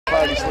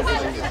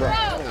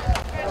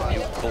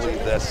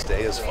believe that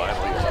stay is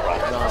finally a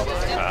problem. No.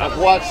 I've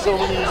watched so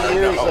many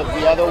years of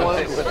the other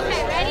ones.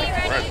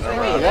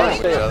 Yeah,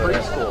 stay at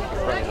preschool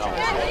right now.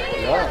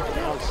 Yeah.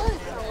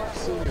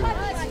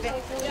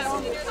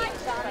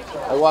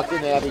 I walked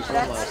into Abby's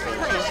room last night.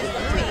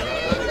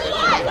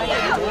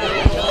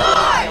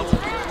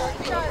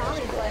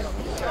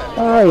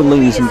 All right,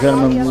 ladies and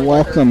gentlemen,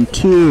 welcome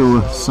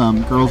to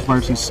some girls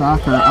varsity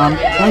soccer. I'm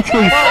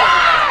actually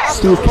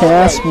Steve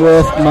Cass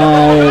with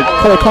my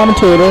color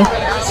commentator,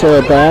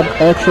 Sarah Babb.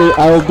 Actually,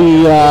 I will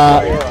be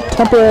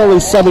temporarily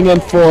subbing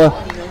in for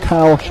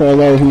Kyle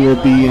Charlotte, who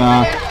will be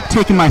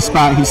taking my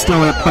spot. He's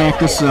still at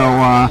practice, so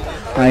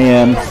I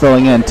am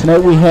filling in. Tonight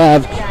we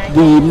have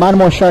the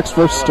Montmore Sharks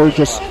versus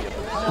Sturgis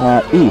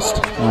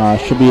East.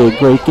 Should be a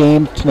great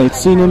game. Tonight's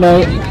senior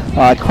night.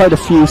 Quite a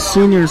few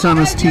seniors on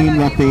this team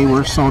that they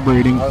were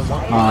celebrating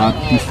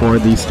before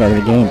the start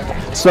of the game.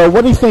 So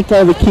what do you think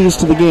are the keys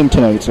to the game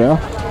tonight, Sarah?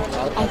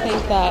 I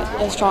think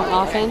that a strong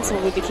offense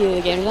will be the key to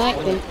the game tonight.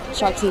 The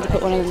Sharks need to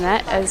put one in the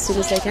net as soon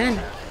as they can.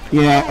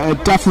 Yeah, I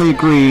definitely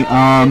agree.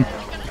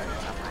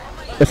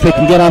 If they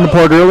can get on the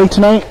board early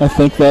tonight, I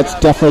think that's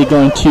definitely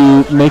going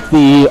to make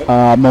the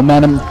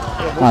momentum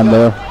on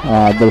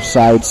their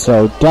side.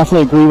 So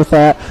definitely agree with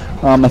that.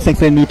 I think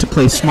they need to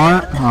play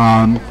smart,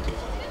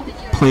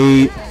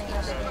 play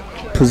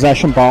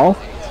possession ball,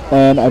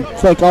 and I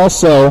think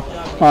also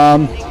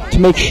to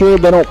make sure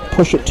they don't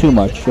push it too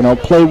much. You know,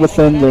 play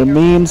within their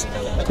means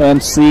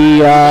and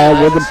see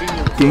where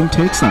the game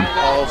takes them.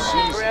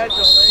 I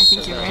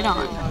think you're right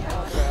on.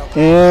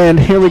 And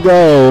here we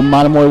go,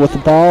 Montmore with the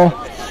ball,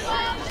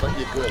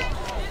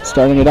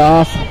 starting it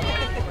off.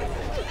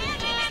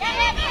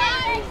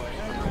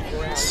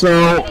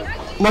 So,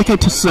 like I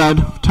just said,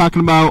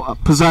 talking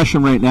about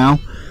possession right now,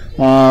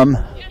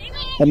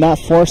 and not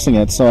forcing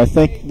it. So I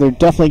think they're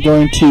definitely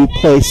going to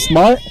play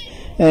smart.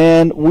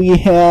 And we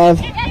have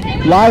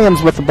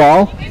Lions with the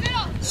ball.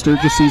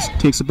 Sturgis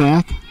takes it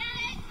back.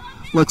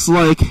 Looks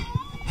like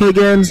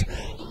Higgins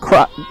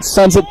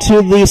sends it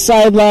to the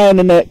sideline,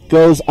 and it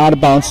goes out of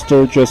bounds.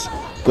 Sturgis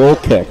goal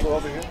kick.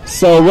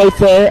 So right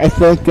there, I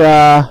think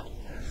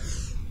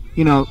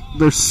you know,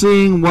 they're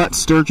seeing what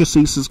Sturgis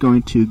is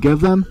going to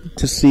give them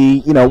to see,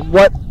 you know,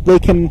 what they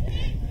can,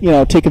 you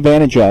know, take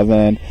advantage of.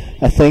 And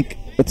I think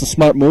it's a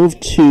smart move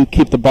to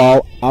keep the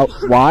ball out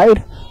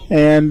wide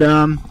and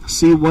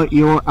see what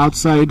your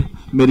outside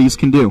middies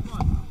can do.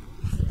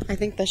 I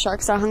think the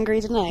Sharks are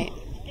hungry tonight.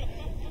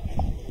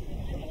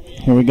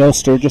 Here we go,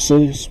 Sturgis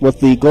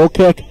with the goal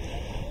kick.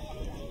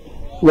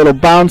 Little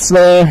bounce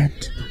there.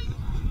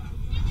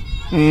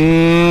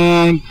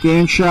 And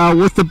Ganshaw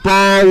with the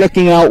ball,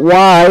 looking out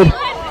wide.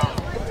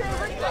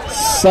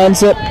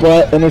 Sends it,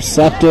 but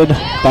intercepted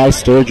by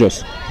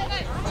Sturgis.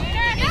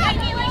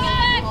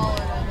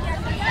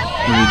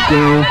 Here we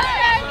go.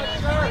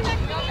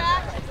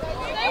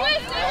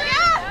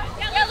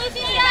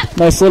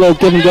 Nice little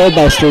give and go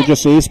by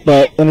Sturgis East,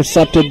 but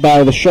intercepted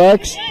by the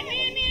Sharks.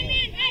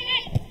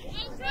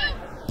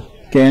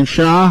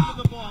 Ganshaw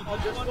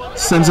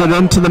sends it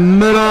into the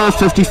middle,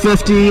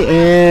 50-50,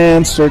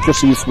 and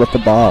Sturgis East with the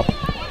ball.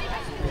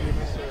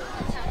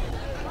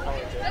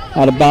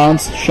 Out of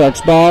bounds,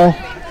 Sharks ball.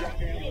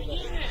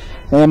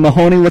 And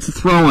Mahoney with the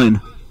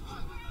throw-in.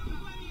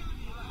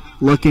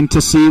 Looking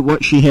to see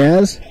what she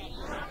has.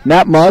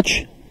 Not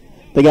much.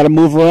 They got to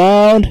move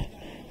around.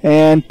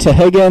 And to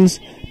Higgins,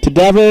 to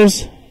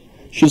Devers.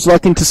 She's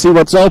looking to see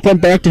what's open.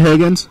 Back to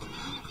Higgins.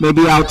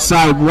 Maybe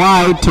outside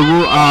wide to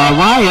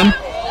Ryan.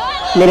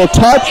 Little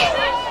touch.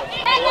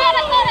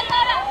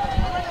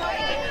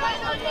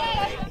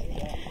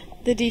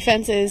 The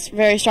defense is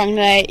very strong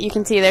tonight. You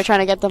can see they're trying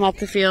to get them up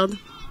the field.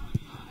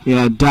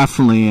 Yeah,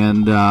 definitely,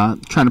 and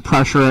trying to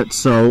pressure it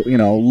so, you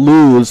know,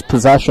 lose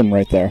possession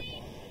right there.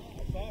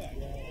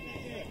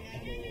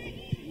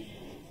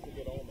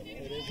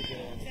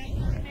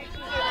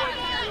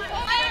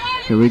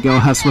 Here we go,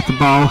 Hess with the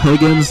ball.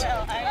 Higgins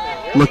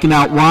looking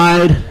out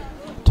wide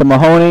to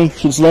Mahoney.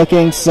 She's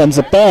looking, sends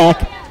it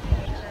back.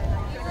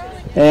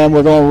 And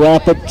we're going to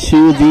wrap it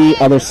to the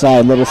other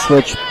side. Little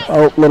switch,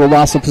 little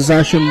loss of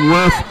possession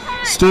with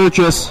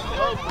Sturgis.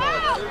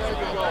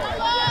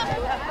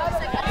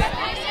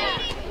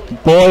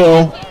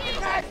 Boyle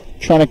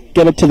trying to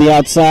get it to the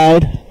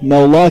outside.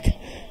 No luck.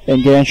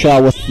 And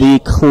Ganshaw with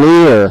the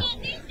clear.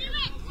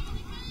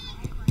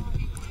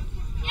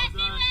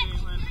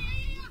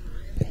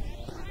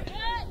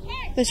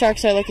 The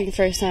Sharks are looking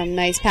for some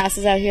nice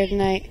passes out here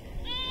tonight.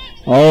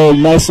 Oh,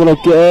 nice little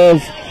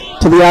give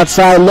to the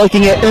outside.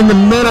 Looking at in the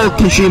middle.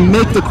 Can she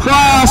make the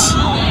cross?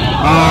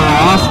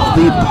 Off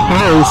the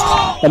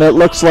post. And it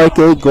looks like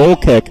a goal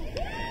kick.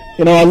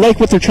 You know, I like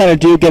what they're trying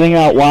to do, getting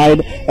out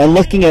wide and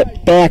looking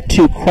at back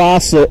to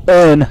cross it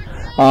in,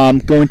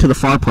 going to the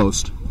far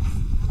post.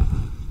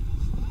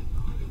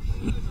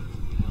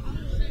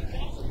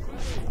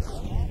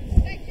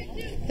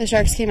 The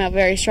Sharks came out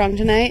very strong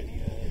tonight.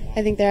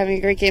 I think they're having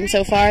a great game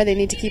so far. They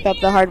need to keep up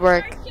the hard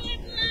work.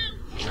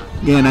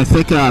 Yeah, and I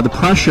think the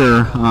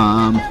pressure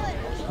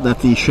that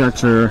the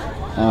Sharks are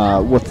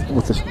with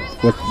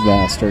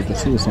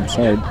Sturgis. I'm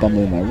sorry,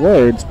 bumbling my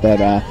words, but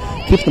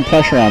keeping the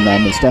pressure on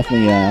them is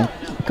definitely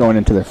going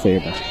into their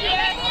favor.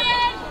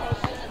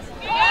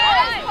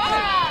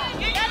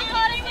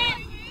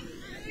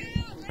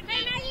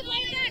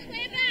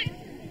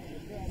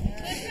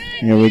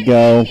 Here we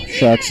go,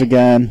 Sharks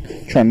again,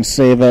 trying to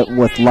save it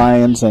with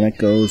Lions, and it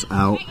goes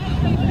out.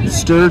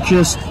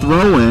 Sturgis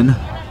throw-in.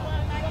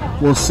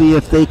 We'll see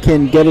if they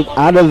can get it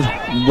out of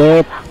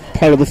their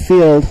part of the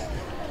field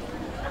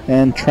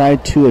and try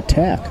to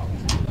attack.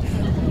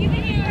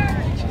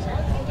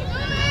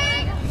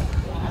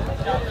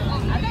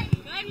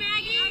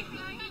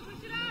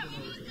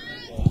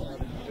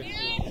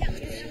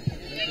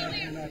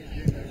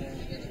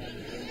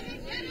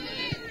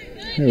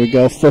 Here we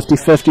go,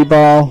 50-50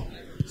 ball.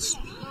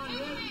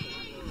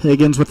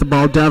 Higgins with the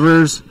ball,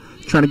 Devers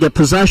trying to get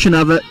possession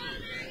of it.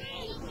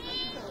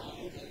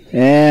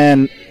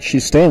 And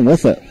she's staying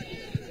with it.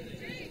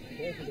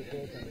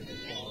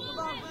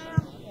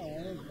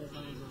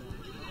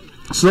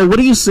 So what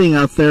are you seeing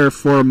out there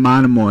for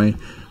Monomoy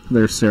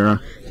there, Sarah?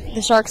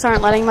 The Sharks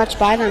aren't letting much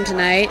by them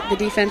tonight. The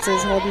defense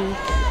is holding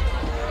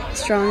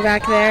strong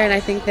back there, and I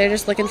think they're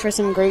just looking for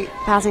some great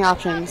passing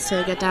options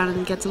to get down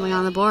and get something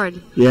on the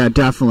board. Yeah,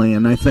 definitely.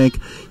 And I think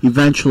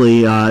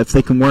eventually, if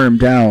they can wear them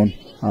down,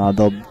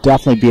 they'll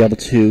definitely be able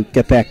to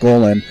get that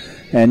goal in.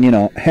 And, you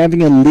know,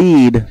 having a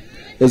lead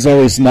is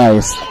always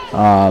nice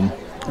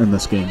in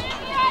this game.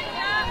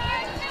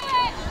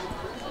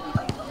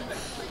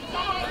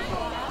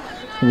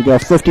 Here we go,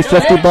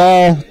 50-50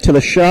 ball to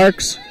the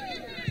Sharks.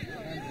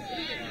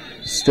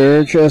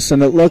 Sturgis,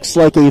 and it looks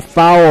like a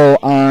foul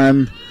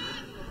on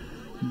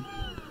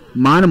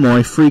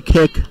Monomoy. Free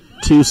kick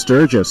to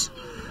Sturgis.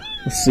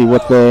 Let's see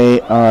what they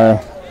are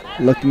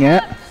looking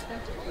at.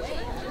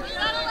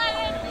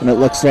 And it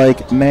looks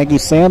like Maggie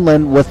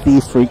Sandlin with the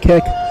free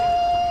kick.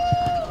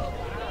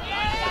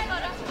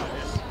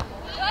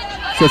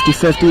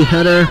 50-50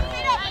 header.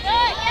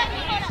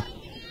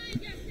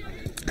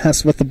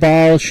 Hess with the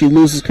ball. She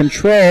loses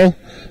control.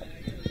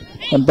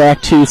 And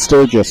back to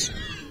Sturgis.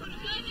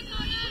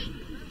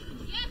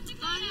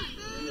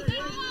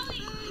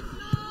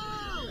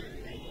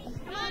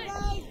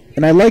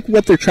 And I like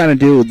what they're trying to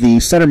do. The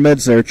center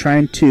mids, they're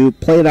trying to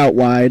play it out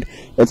wide.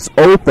 It's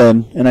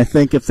open, and I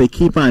think if they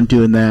keep on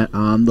doing that,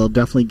 they'll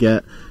definitely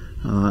get,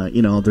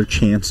 you know, their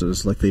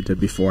chances like they did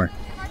before.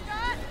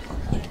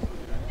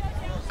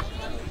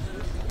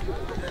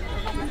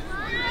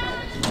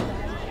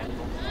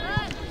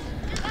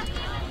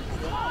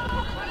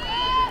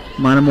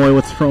 Monomoy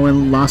with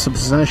throw-in, loss of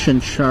possession,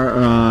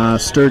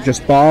 Sturgis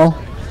ball.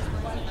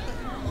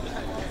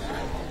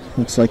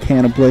 Looks like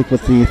Hannah Blake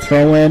with the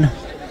throw-in.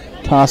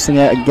 Tossing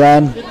it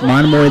again.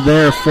 Monomoy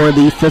there for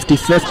the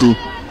 50-50.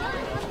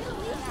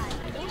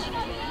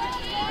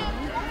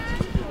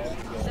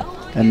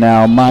 And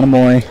now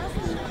Monomoy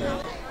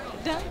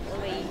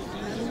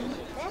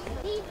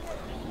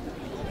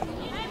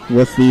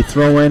with the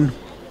throw-in,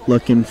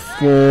 looking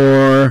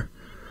for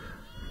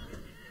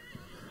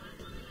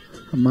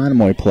a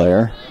Monomoy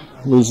player.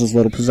 Loses a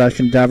little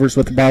possession. Devers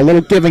with the ball. A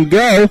little give and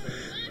go.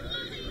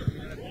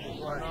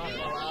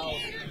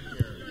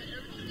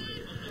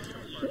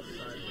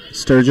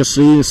 Sturgis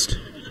East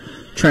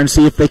trying to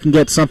see if they can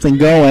get something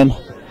going.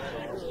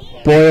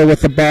 Boyle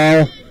with the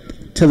ball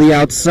to the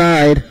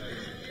outside.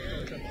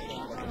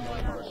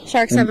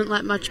 Sharks haven't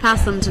let much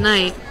past them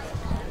tonight.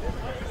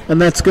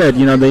 And that's good.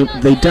 You know, they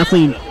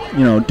definitely,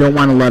 you know, don't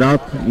want to let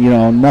up. You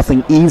know,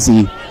 nothing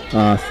easy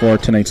for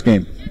tonight's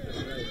game.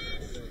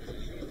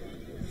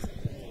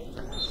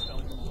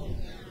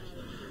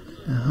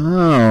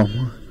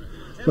 Oh,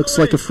 looks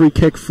like a free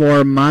kick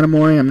for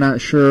Monomoy. I'm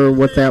not sure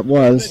what that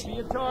was.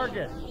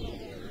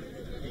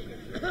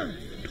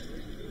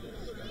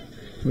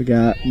 We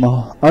got,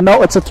 oh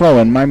no, it's a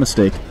throw-in, my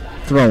mistake.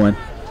 Throw-in.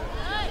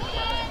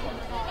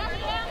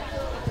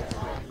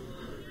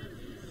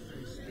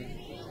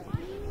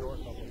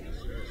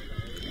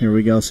 Here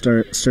we go,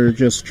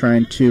 Sturgis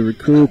trying to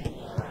recoup.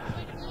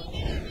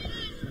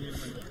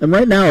 And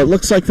right now, it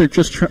looks like they're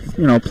just,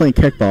 you know, playing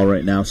kickball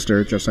right now,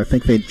 Sturgis. I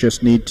think they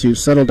just need to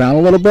settle down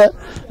a little bit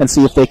and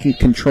see if they can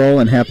control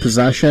and have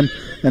possession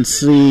and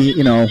see,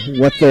 you know,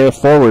 what their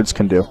forwards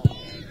can do.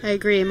 I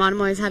agree.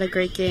 Monomoy's had a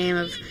great game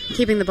of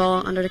keeping the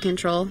ball under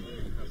control.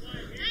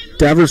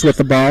 Devers with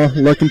the ball,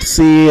 looking to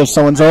see if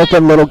someone's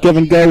open. Little give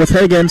and go with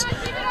Higgins.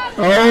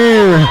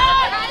 Oh!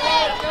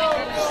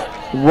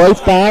 Right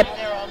thought,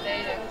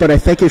 but I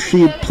think if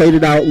she had played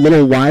it out a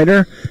little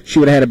wider, she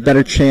would have had a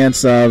better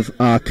chance of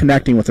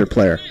connecting with her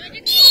player.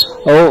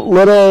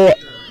 Oh,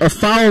 a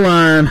foul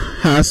on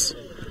Hess.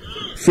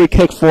 Free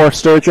kick for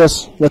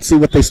Sturgis. Let's see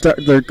what they start.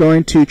 They're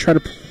going to try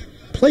to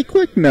play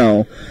quick?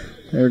 No.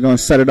 They're going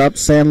to set it up.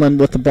 Sandlin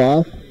with the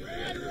ball.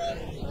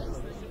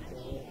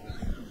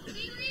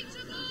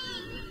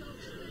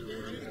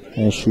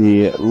 As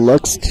she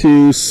looks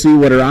to see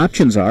what her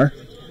options are.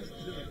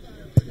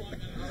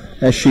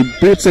 As she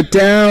boots it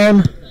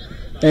down.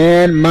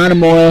 And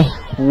Monomoy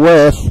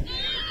with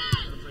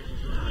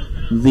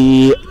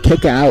the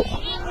kick out.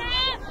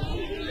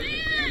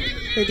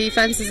 The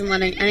defense isn't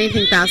letting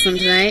anything pass them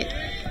tonight.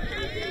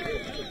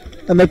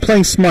 And they're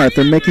playing smart.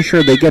 They're making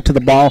sure they get to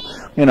the ball.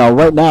 You know,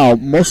 right now,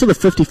 most of the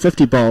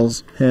 50-50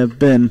 balls have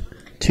been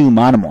to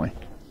Monomoy.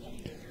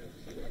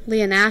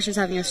 Leah Nash is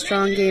having a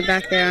strong game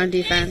back there on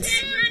defense.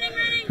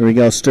 Here we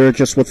go,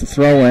 Sturgis with the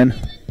throw-in.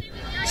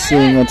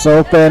 Seeing what's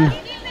open.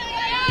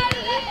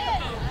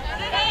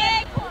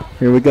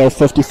 Here we go,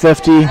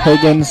 50-50.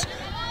 Higgins,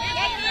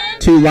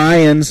 2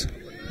 Lions.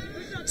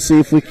 See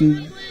if we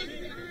can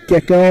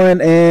get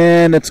going,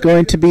 and it's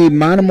going to be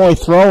Monomoy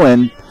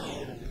throw-in.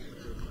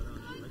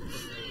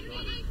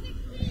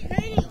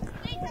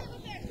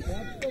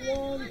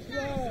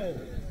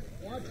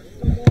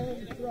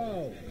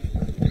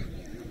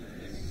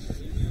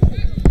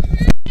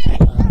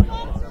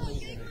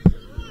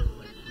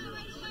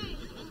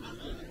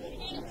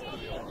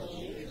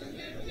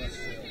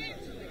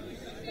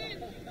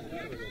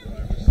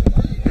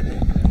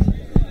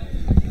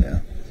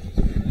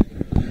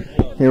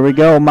 Here we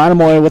go,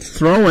 Monomoy with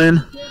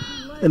throw-in,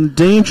 and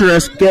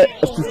dangerous. Get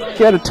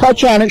a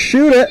touch on it,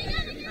 shoot it.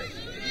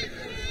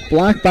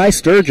 Blocked by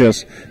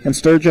Sturgis, and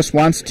Sturgis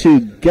wants to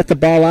get the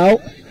ball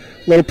out.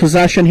 Little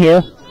possession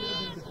here,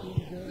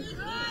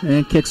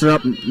 and kicks it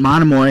up.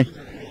 Monomoy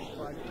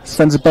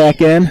sends it back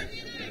in.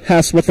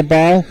 Hess with the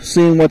ball,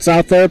 seeing what's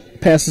out there,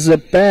 passes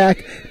it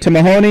back to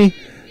Mahoney.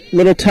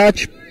 Little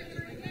touch.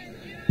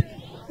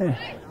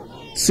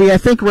 See, I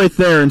think right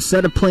there,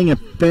 instead of playing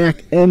it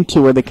back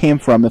into where they came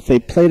from, if they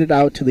played it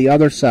out to the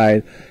other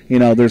side, you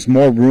know, there's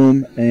more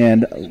room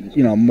and,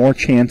 you know, more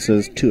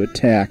chances to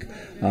attack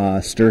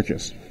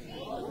Sturgis.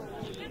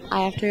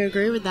 I have to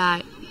agree with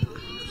that.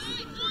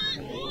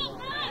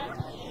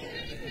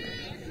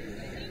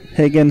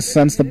 Higgins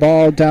sends the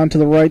ball down to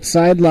the right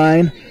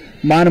sideline.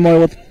 Monomoy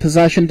with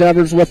possession.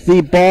 Devers with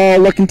the ball,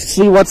 looking to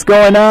see what's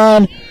going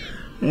on.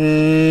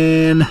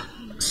 And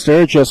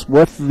Sturgis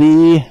with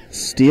the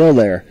steal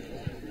there.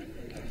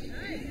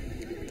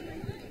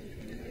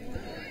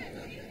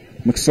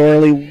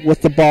 McSorley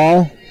with the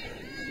ball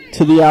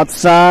to the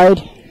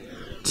outside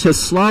to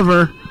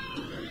Slover,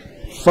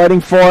 fighting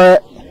for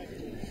it.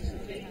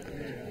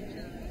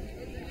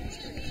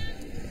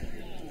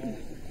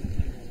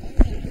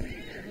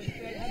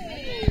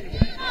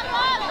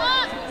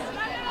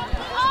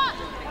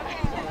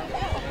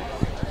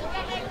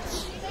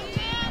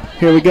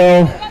 Here we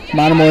go,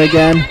 Monomoy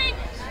again,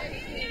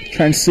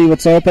 trying to see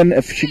what's open.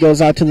 If she goes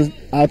out to the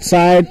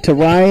outside to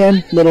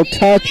Ryan, little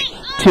touch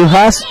to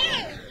Huss.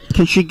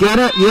 Can she get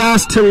it?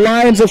 Yes, to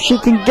Lyons. If she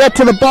can get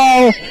to the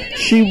ball,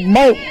 she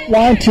might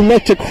want to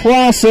look to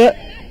cross it.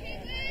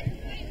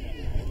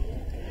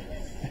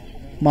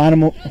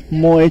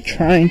 Monomoy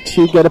trying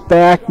to get it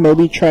back,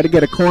 maybe try to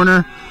get a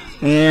corner,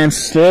 and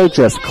still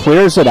just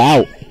clears it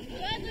out.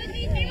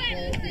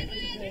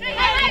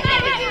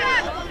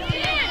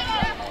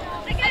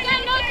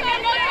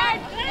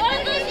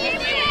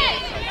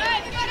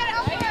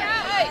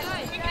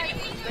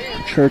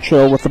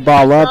 Churchill with the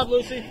ball up.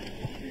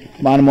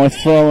 Monomoy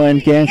throwing.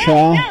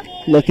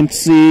 Ganshaw looking to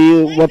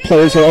see what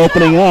players are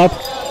opening up.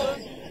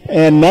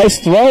 And nice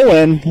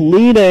throw-in,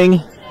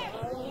 leading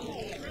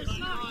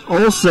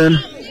Olsen.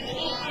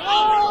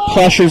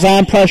 Pressure's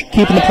on,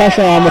 keeping the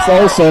pressure on with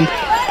Olsen.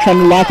 Trying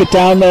to lock it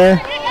down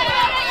there.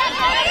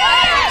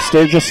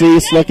 Sturgis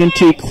East looking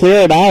to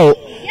clear it out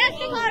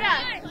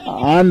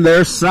on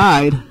their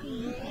side.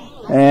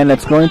 And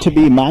it's going to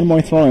be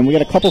Monomoy throwing. We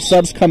got a couple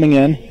subs coming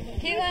in.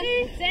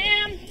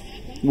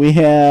 We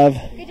have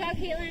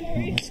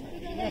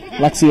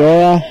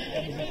Lexiora,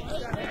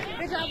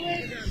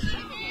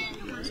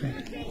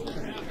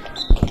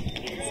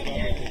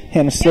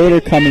 Hannah Slater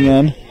coming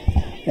in,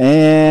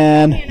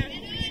 and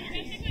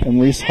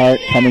Reese Hart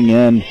coming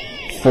in.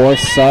 4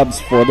 subs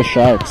for the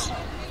Sharks.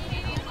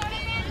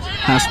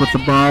 Pass with the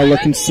ball,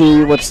 looking to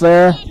see what's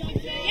there.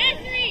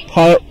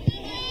 Hart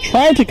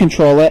trying to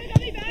control it.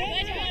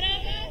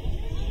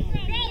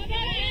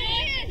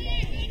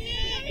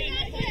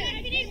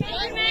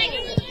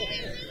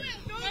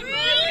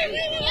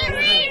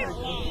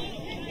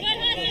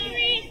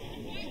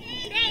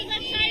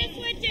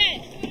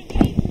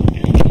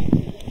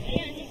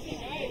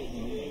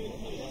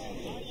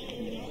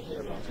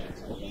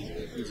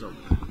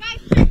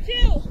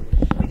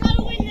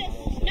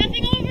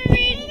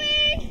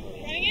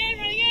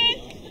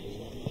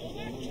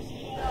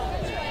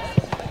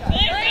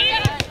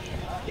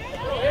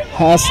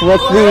 Hess with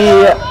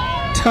the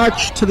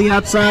touch to the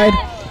outside.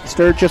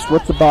 Sturgis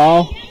with the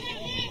ball.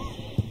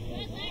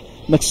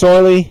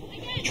 McSorley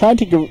trying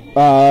to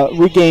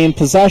regain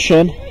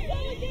possession.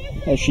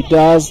 As she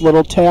does,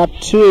 little tap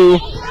to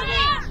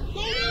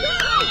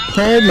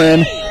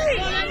Coleman.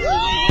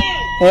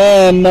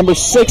 And number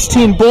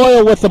 16,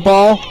 Boyle with the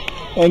ball.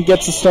 And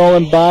gets it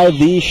stolen by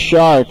the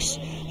Sharks.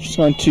 She's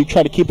going to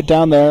try to keep it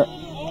down there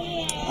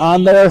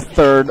on their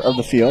third of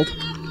the field.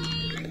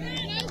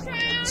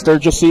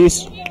 Sturgis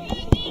East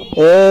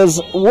is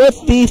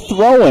with the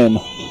throw-in.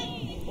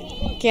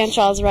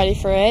 Ganshaw's ready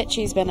for it.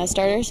 She's been a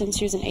starter since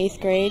she was in 8th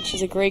grade.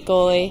 She's a great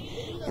goalie,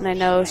 and I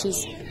know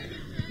she's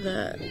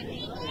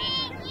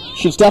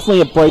she's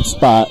definitely a bright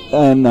spot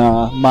in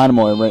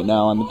Monomoy right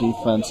now on the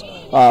defense.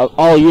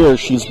 All year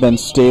she's been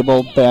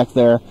stable back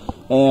there,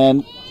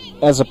 and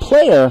as a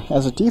player,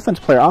 as a defense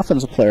player,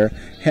 offensive player,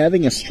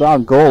 having a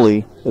strong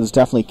goalie is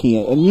definitely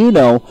key. And you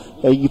know,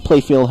 you play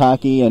field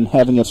hockey, and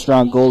having a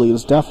strong goalie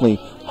is definitely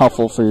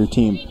helpful for your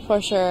team.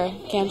 For sure.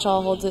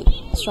 Ganshaw holds it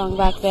strong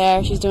back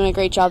there. She's doing a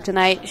great job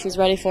tonight. She's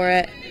ready for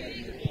it.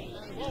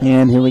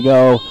 And here we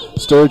go.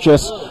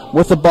 Sturgis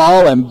with the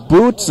ball and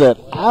boots it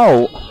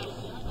out.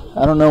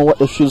 I don't know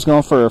if she was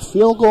going for a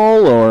field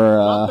goal or,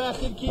 I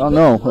don't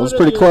know. It was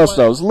pretty close,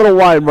 though. It was a little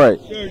wide right.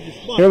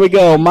 Here we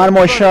go.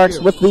 Monomoy Sharks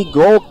with the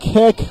goal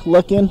kick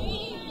looking.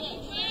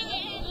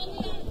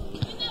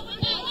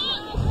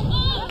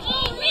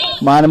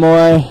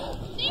 Monomoy.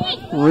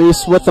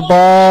 Reese with the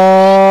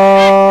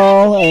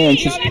ball. And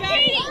she's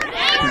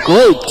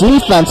great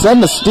defense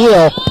and the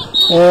steal.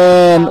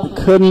 And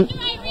couldn't.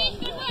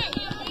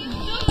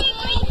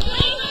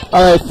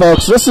 All right,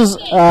 folks. This is...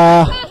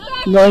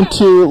 I'm going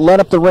to let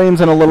up the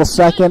reins in a little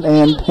second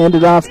and hand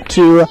it off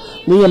to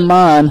Liam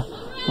Mon.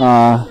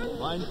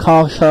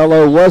 Carl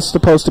Charlo was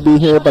supposed to be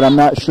here, but I'm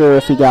not sure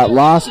if he got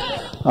lost.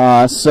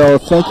 So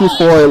thank you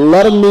for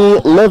letting me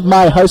live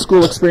my high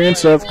school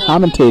experience of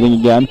commentating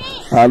again.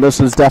 This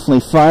was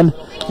definitely fun.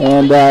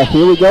 And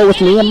here we go with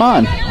Liam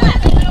Mon.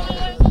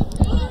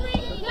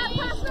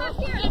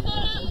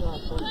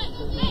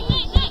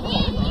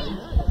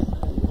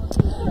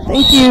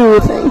 Thank you.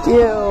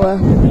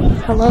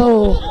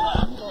 Hello.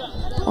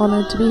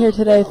 Honored to be here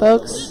today,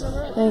 folks.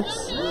 Thanks.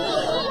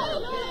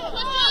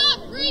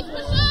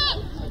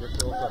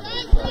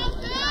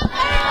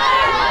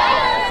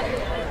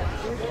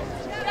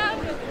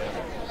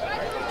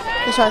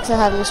 The Sharks are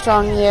having a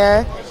strong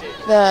year.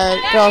 The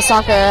girls'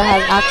 soccer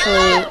has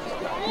actually,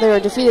 they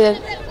were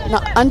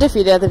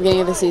undefeated at the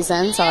beginning of the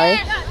season, sorry.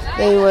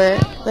 They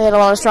had a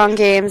lot of strong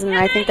games, and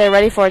I think they're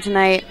ready for it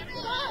tonight.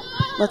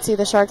 Let's see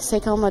the Sharks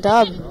take home a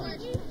dub.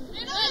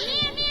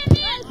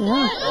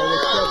 Yeah.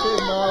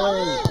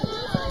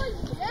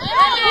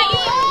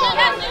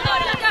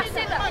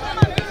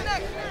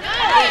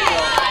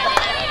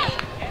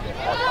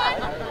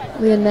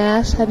 Leah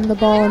Nash heading the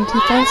ball on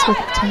defense with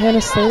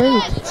Tahana Slater,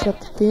 who kicks it up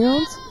the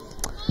field.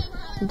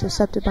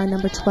 Intercepted by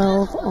number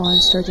 12 on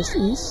Sturgis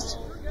East.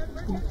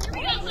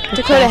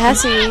 Dakota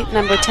Hesse,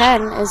 number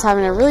 10, is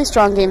having a really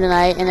strong game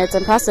tonight, and it's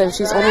impressive.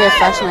 She's only a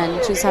freshman.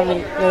 She's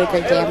having a really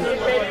great game.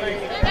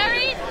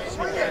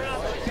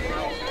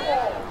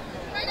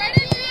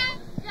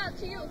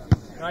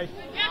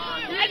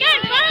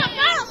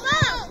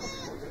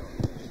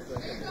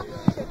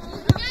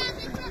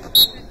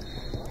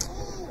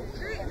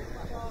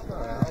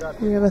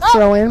 We have a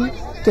throw-in,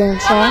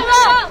 Ganshaw.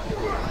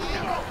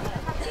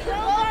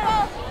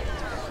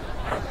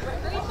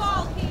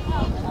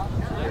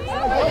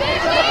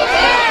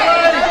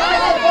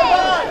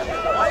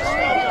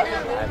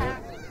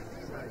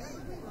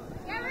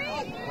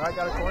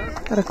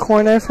 Got a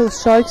corner for the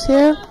Sharks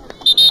here.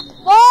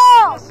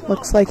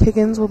 Looks like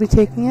Higgins will be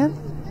taking it.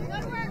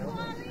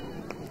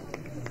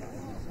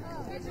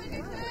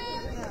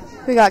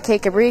 We got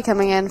Kate Cabri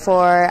coming in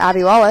for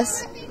Abby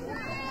Wallace.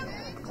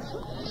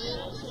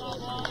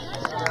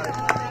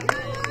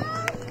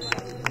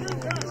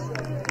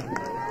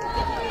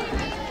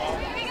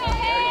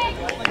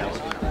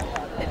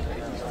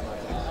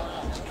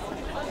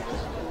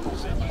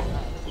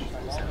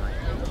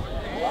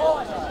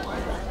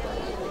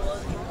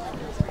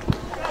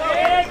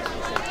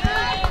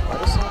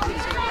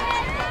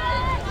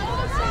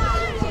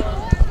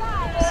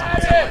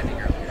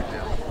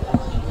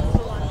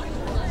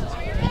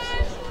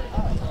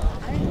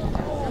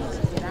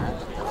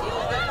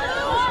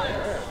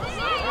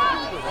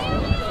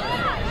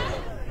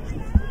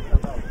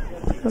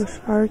 The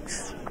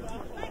Sharks.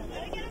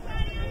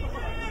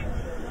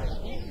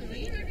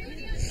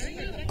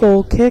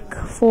 Goal kick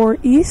for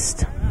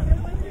East.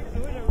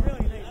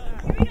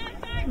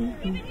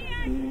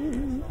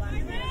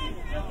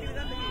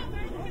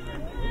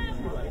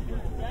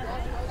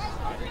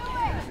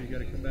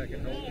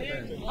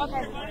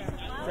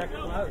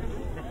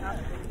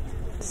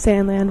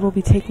 Sandland will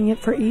be taking it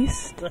for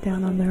East,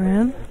 down on their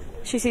end.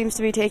 She seems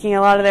to be taking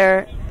a lot of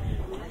their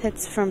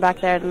hits from back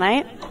there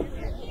tonight.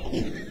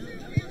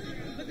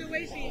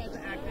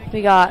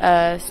 We got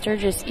a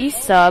Sturgis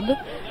East sub,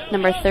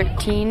 number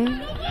 13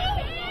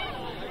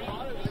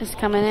 is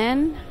coming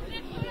in.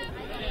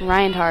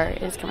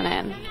 Reinhardt is coming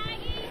in.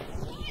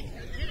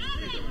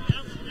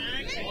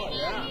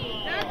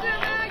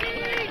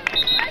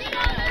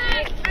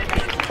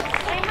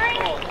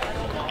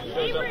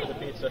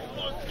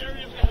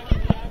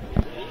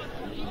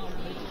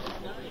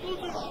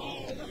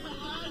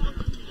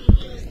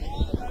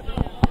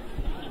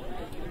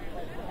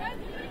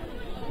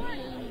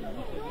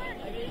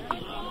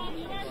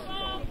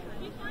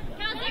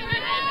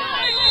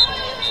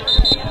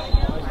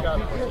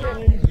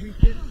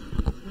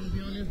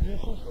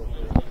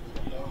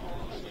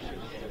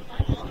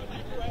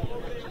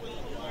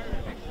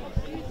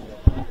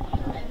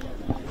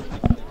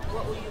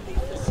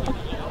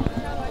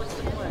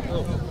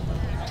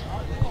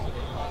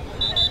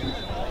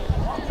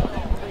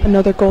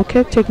 Another goal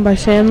kick taken by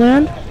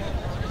Sandland.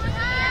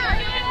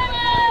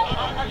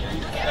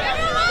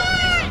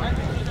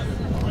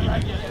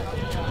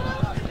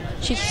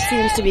 She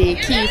seems to be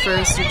key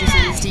for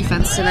Sturgis'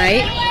 defense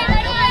tonight.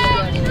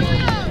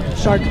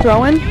 Shark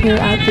throw-in here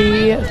at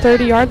the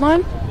 30-yard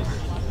line.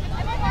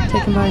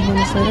 Taken by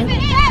Hannah Slater.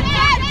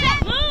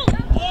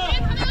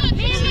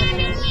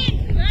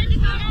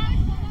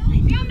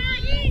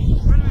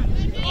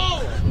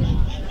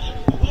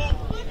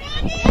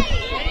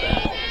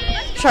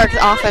 Sharks'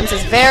 offense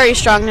is very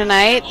strong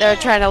tonight. They're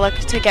trying to look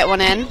to get one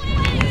in.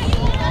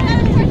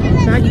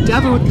 Maggie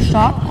Dever with the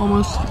shot.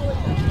 Almost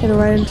hit it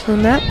right into the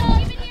net.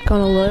 Gone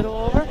a little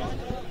over.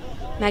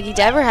 Maggie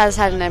Dever has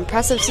had an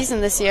impressive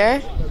season this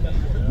year.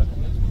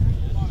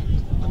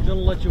 I'm going to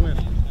let you in.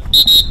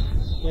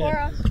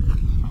 Laura.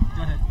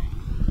 Go ahead.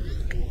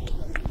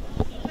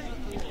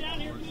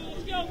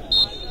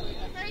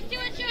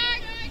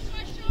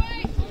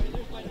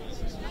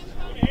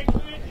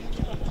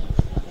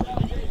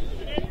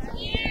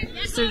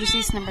 Sturgis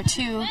East number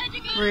 2,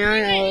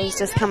 Mariano is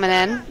just coming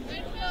in.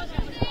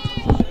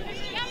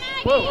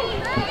 Whoa.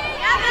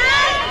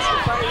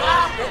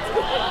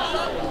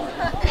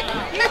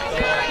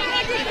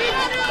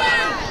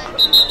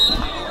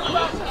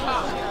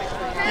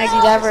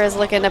 Maggie Dever is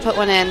looking to put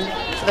one in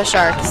for the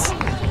Sharks.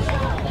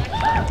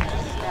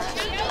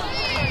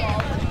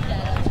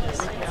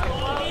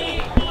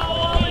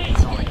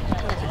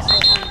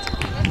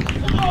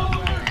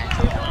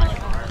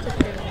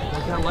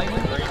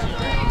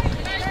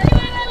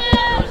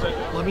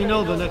 Let me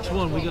know the next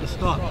one. We got to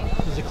stop.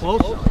 Is it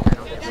close? Mr.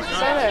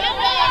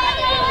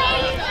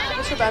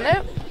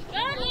 Bennett?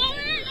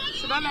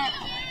 Mr. Bennett?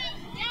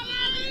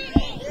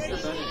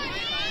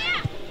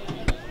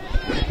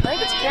 I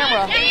think it's a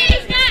camera.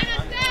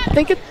 I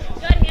think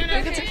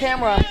it's a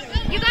camera.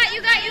 You got.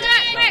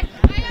 Quick.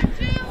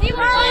 See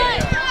where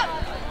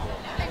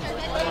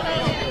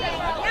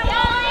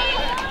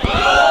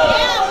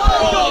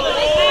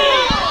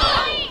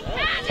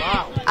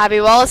Abby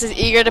Wallace is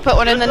eager to put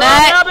one in the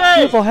net.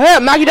 Beautiful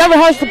hit. Maggie Dever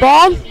has the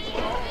ball.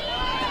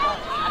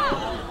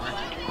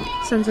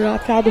 Sends it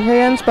off out of the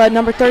hands by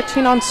number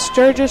 13 on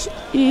Sturgis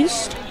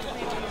East.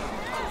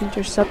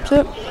 Intercepts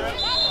it.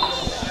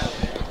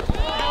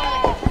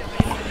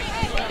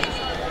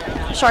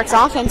 Sharks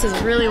offense is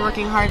really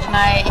working hard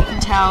tonight. You can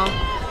tell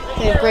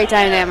they have great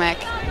dynamic.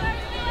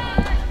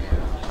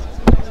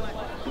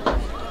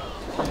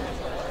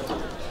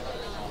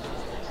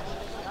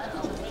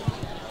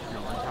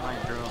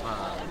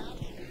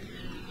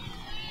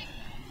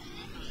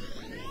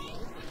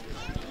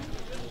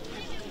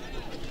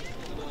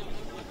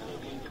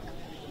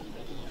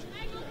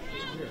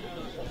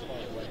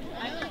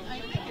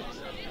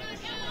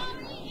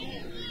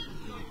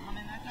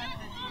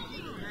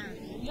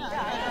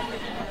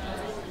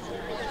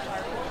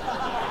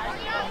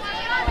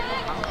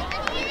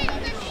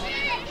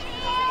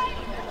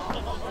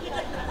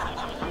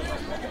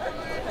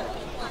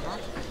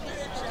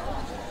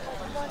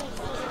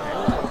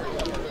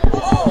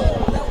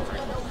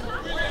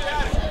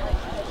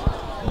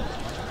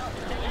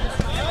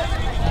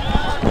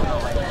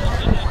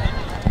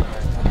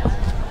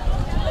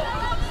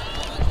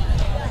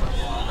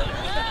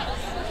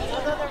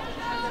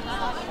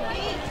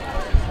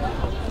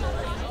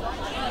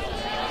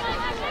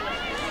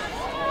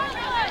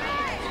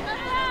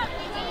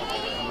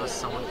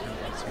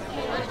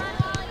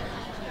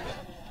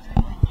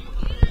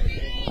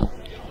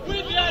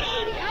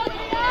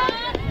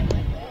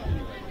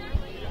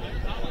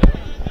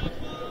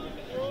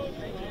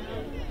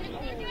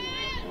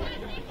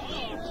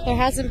 There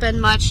hasn't been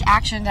much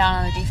action down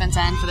on the defense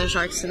end for the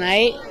Sharks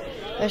tonight.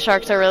 The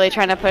Sharks are really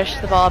trying to push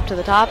the ball up to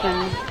the top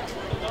and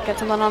get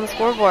something on the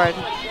scoreboard.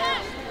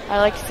 I'd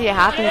like to see it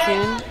happen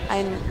soon.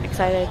 I'm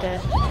excited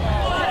to.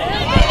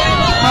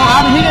 Oh,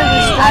 Adam Higgins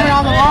is standing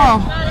on the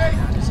ball.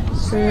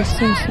 Sturgis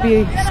seems to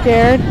be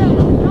scared.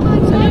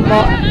 Sending the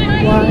ball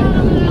wide.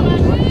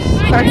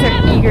 Sharks are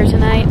eager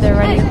tonight. They're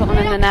ready to put one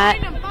in the net.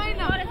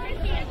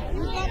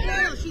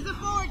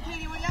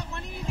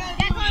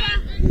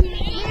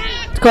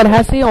 Dakota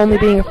Hesse, only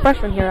being a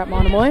freshman here at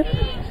Monomoy,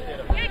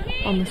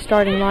 on the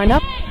starting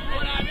lineup.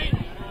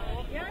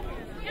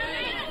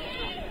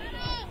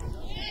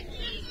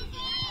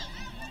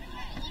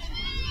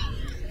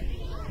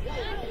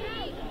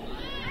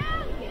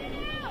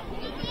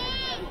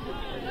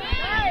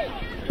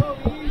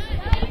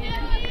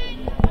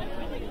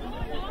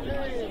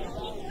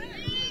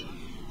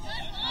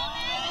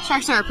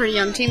 Sharks are a pretty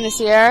young team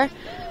this year.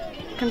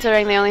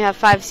 Considering they only have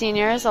 5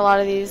 seniors, a lot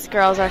of these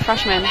girls are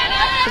freshmen.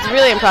 It's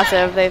really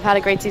impressive. They've had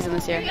a great season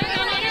this year.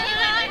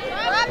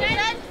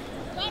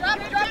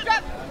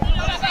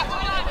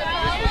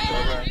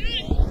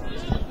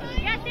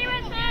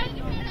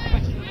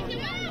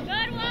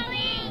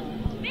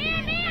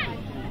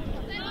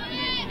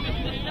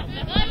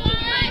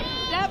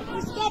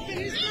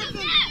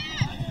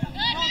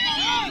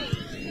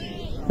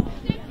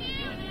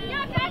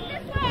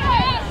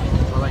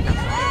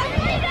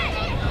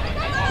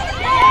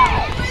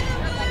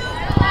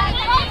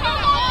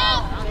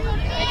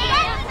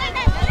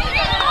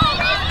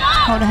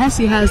 Dakota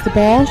Hesse has the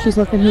ball. She's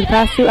looking who to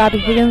pass to. Abby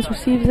Higgins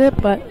receives it,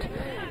 but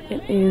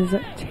it is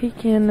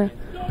taken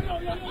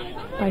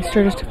by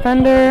Sturgis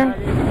defender.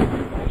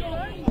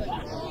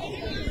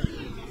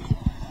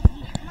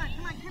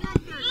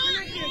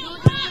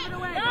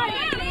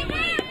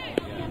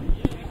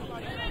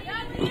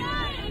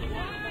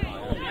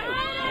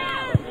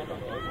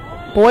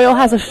 Boyle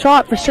has a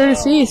shot for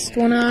Sturgis East,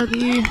 one of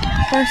the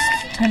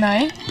first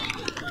tonight.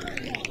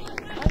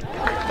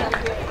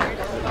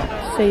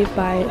 Saved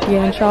by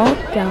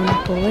Ganshaw, down the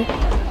goalie.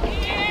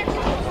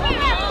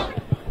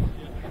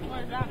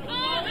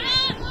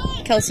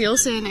 Kelsey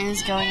Olsen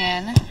is going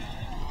in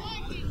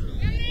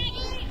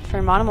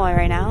for Monomoy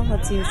right now.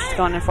 Let's see who she's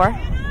going in for.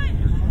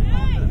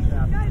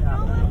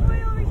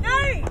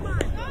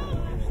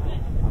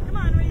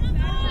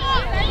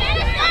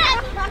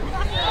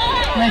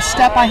 Nice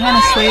step by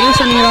Hannah Slater,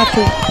 sending it off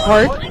to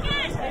Hart.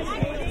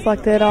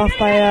 Deflected off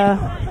by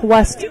a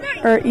west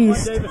or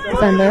east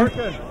defender.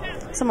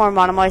 Some more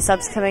Monomoy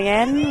subs coming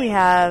in. We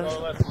have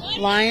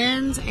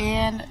Lyons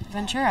and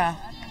Ventura.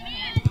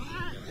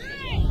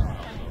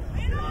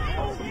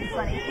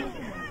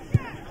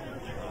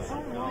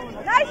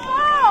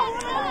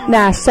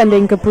 Nash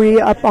sending Gabri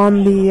up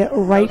on the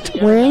right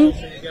wing.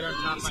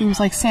 Seems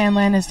like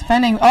Sandland is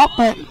defending. Oh,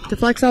 but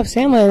deflects off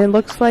Sandland. It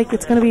looks like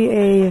it's going to be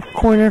a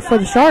corner for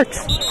the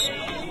Sharks.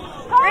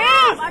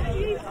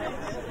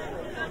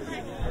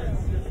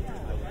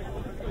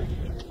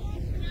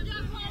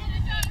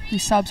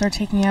 These subs are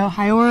taking out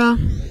Hyora,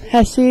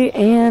 Hesse,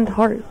 and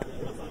Hart.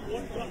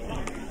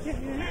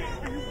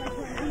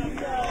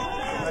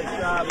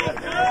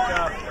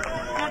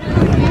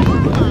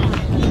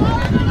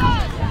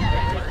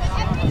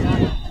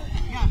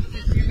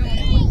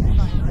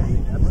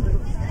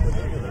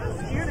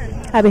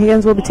 Abby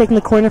Higgins will be taking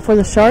the corner for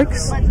the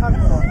Sharks.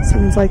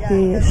 Seems like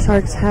the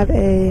Sharks have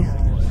a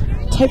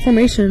tight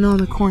formation on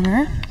the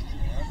corner.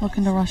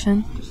 Looking to rush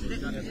in.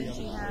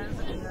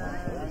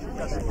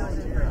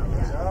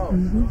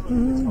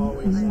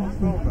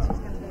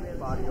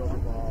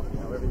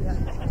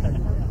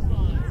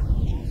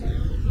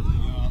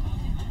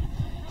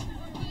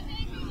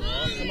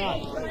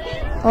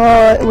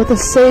 With a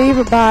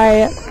save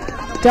by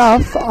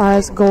Duff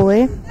as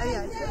goalie.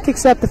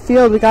 Kicks up the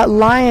field. We got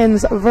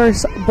Lyons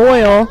versus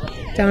Boyle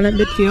down at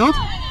midfield.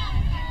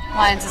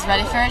 Lyons is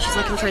ready for it. She's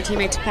looking for a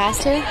teammate to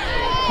pass to.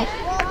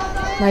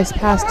 Nice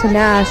pass to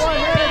Nash.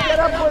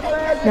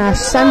 Nash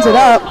sends it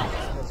up.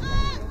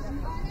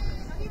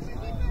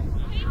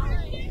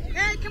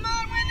 Hey, come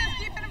on, Witness,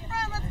 keep it in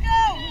front, let's go!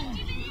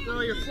 So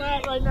you're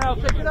flat right now,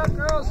 pick it up,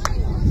 girls.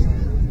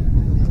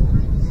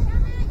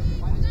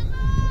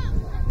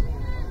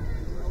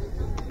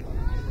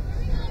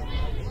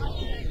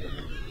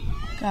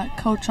 Got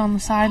coach on the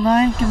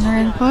sideline giving her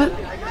input.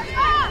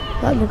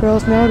 Letting the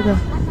girls know to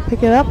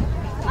pick it up.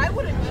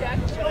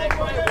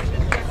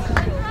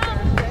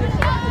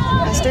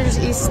 Sturgis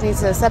East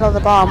needs to settle the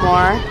ball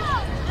more.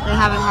 They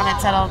haven't had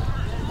it settled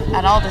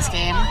at all this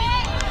game.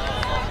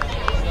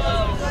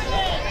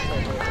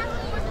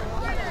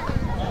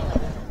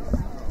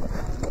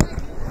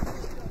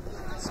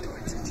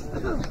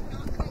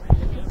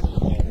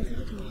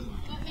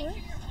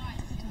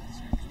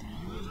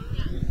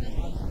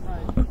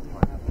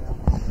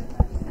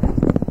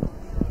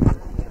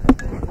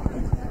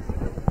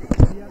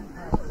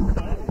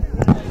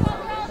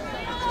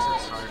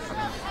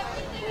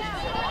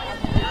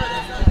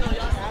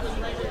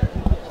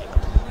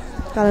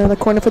 Got another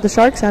corner for the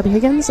Sharks. Abby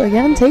Higgins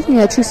again taking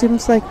it. She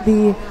seems like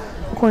the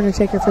corner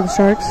taker for the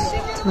Sharks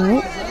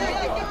tonight.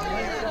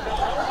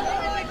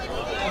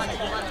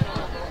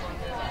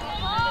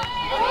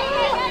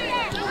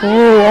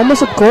 Oh,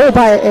 almost a goal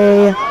by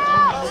a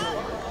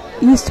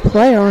East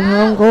player on her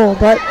own goal,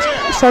 but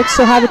Sharks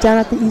still have it down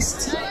at the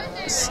East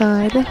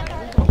side.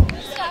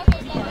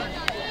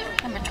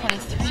 Number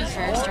 23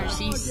 for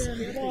Sturgis East.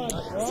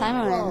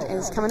 Simon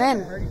is coming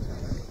in.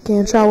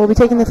 Ganshaw will be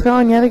taking the throw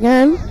in yet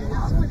again.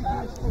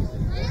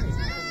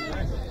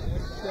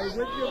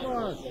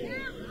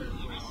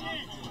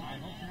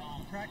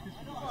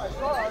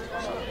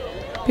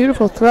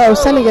 Beautiful throw,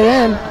 sending it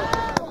in.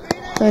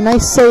 A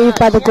nice save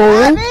by the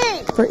goalie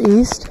for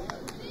East.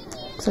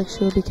 Looks like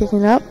she will be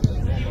kicking up.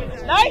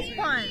 Nice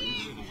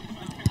punch!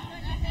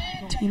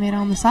 Teammate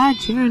on the side,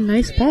 cheering,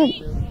 nice punt.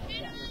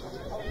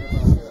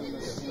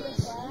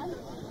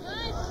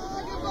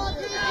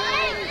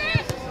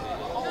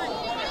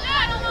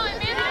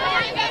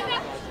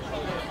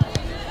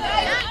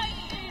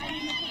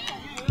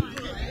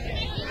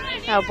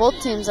 Now both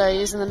teams are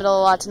using the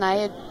middle a lot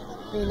tonight.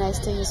 It'd be nice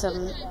to use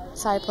some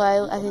side play.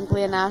 I think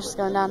Leah Nash is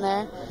going down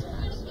there.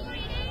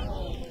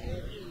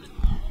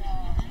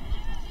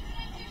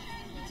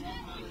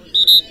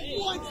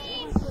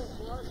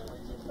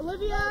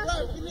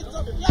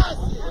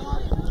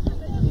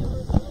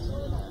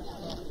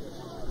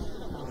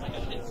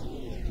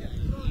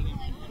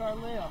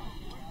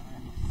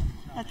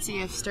 Let's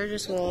see if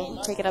Sturgis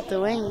will take it up the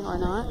wing or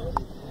not.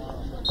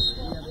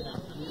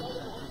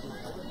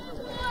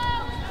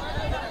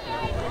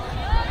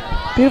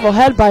 Beautiful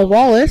head by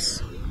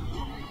Wallace.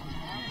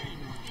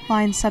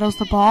 Line settles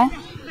the ball.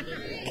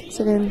 Kicks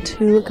it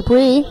into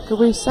Gabri.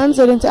 Gabri sends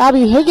it into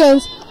Abby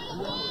Higgins.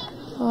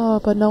 Oh,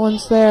 but no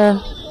one's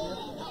there.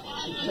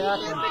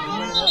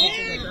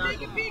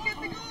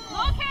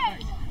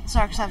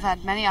 Sharks have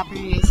had many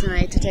opportunities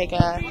tonight to take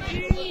a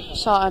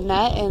shot on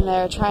net, and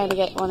they're trying to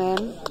get one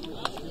in.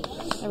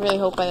 I really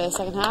hope by the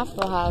second half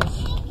we'll have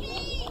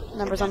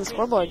numbers on the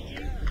scoreboard.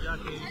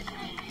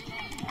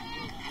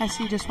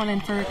 Hesse just went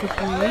in for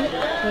Gabri.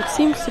 What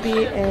seems to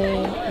be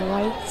a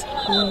right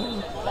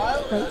wing,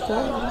 right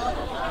forward.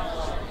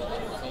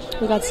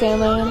 We got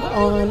Sandland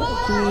on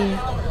the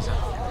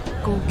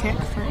goal kick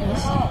for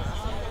East.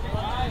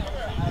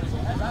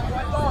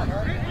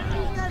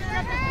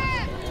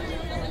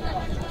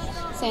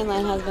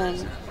 Sandland has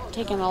been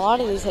taking a lot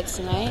of these hits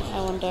tonight.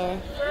 I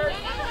wonder.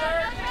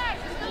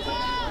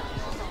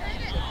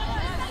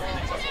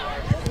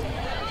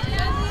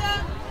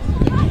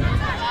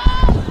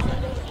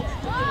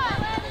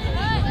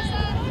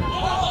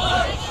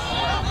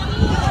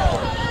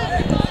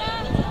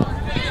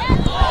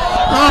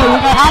 Oh, we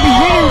got Abby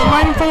Higgins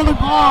right in front of the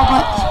ball,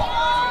 but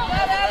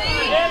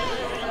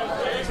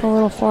it's a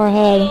little far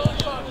ahead.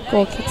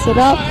 Goal kicks it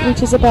up,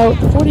 reaches about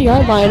the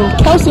 40-yard line.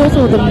 Kelsey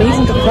Olsen with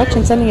amazing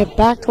deflection, sending it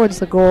back towards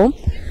the goal.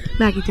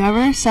 Maggie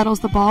Dever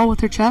settles the ball with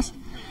her chest.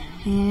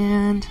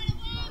 And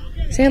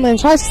Sandland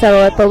tries to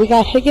settle it, but we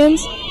got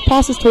Higgins,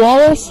 passes to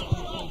Wallace.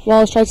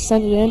 Wallace tries to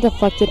send it in,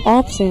 deflected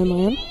off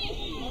Sandland.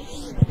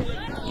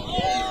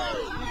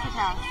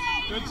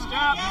 Good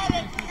stop.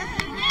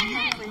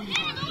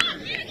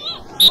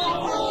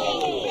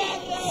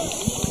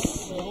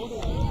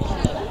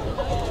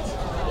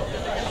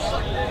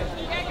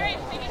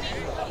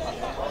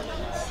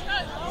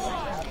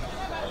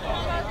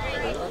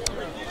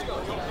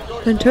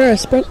 Ventura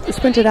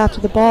sprinted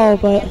after the ball,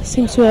 but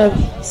seems to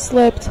have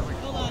slipped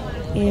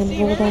and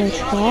rolled on her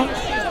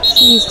track.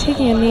 She's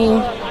taking a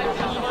knee.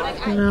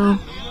 No.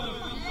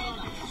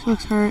 She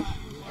looks hurt.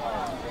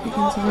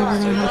 Higgins is never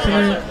going to help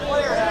her.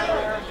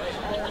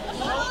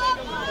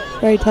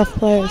 Very tough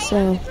player,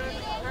 so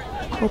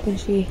hoping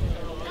she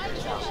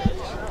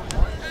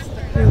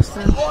heals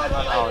them.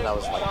 Oh, that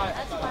was like.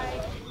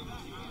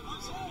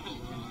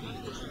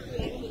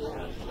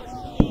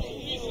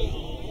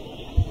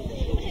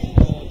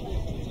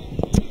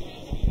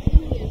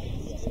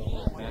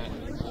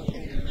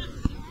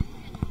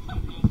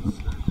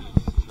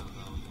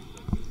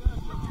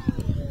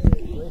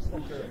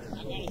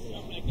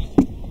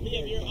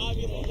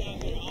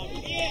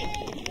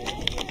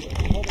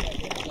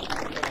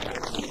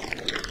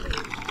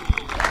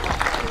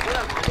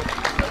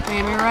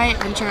 And you're right,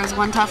 Ventura's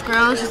one tough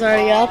girl. She's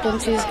already up, and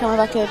she's coming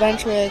back to the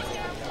bench with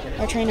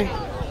our trainer.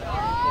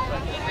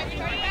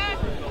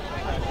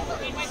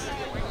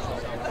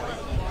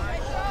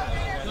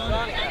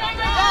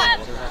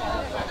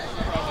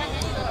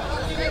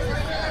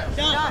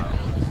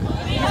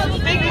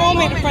 Big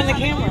moment in front of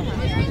the camera.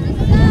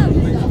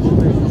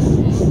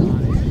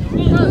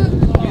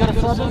 You got a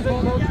flub on?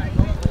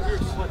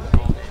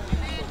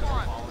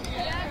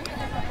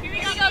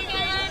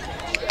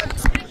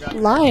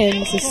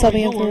 Lyons is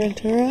subbing in for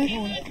Ventura.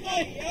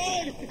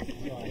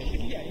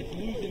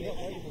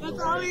 That's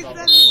all he said in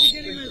the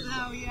beginning was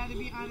how he had to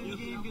be out of the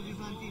game because he's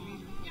on TV.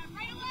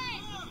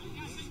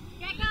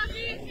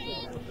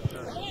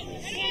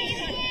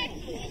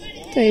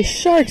 The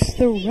Sharks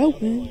throw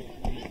in.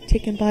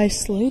 Taken by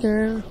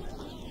Slater.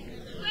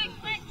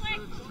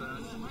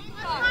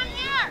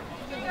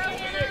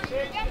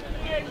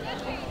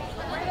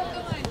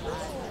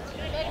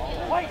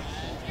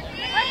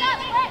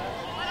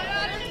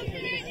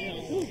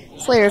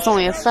 Slater's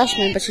only a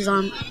freshman, but she's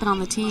been on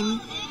the team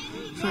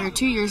for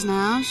 2 years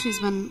now. She's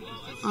been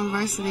on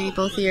varsity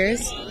both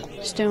years.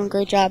 She's doing a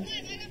great job.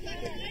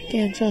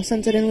 Ganshaw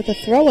sends it in with a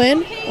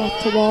throw-in.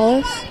 Off to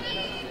Wallace.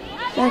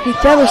 Maggie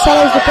Dever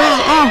settles the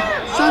ball. Oh,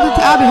 sends it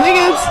to Abby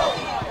Higgins.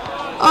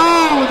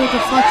 Oh, with a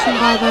deflection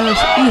by the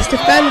East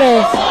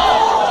defender.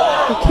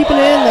 They're keeping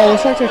it in, though. The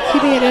Sharks are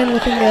keeping it in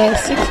within the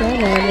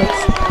 6-yard line, it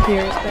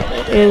appears. But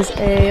it is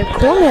a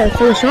corner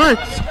for the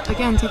Sharks.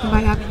 Again, taken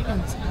by Abby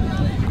Higgins.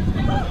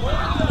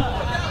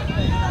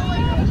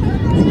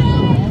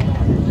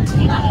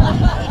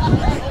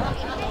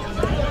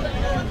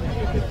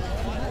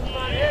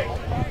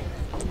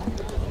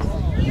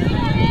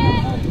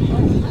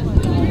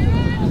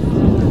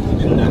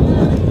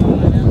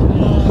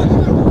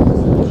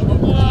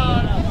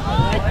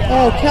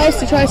 Oh,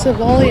 Kelsey tries to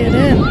volley it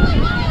in.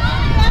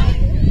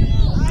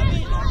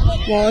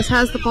 Wallace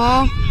has the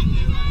ball.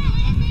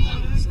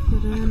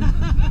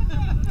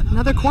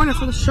 Another corner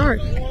for the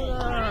Sharks.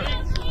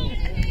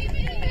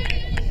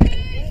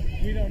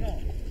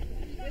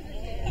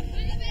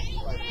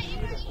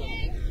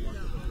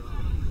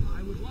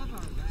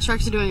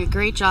 Sharks are doing a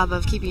great job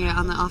of keeping it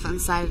on the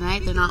offense side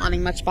tonight. They're not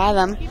letting much by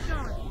them.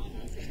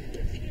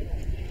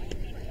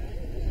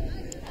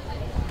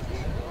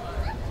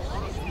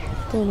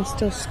 Game is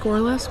still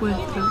scoreless with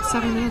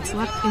 7 minutes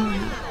left in the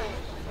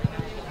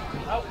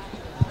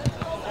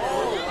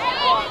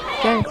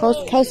Getting close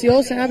to Kelsey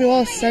Olsen. Abby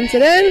Wallace sends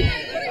it in.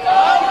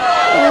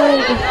 Oh,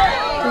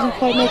 doesn't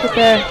quite make it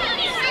there.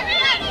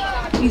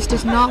 East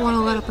does not want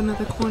to let up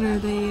another corner.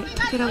 They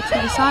kick it out to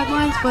the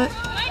sidelines, but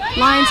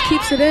Lions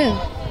keeps it in.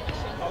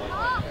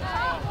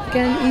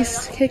 Again,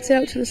 East kicks it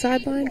out to the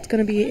sideline. It's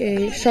going to be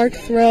a Shark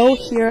throw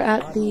here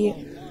at the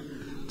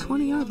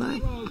 20-yard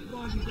line.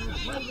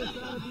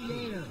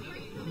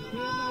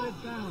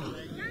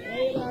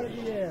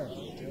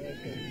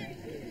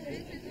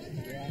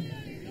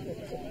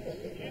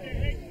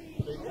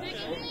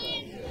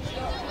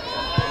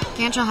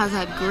 Cantrell has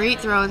had great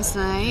throw-ins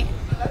tonight.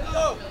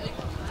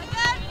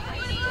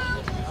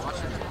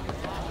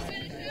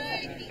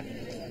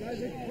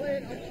 Play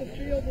it up the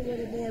field a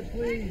little more,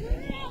 please.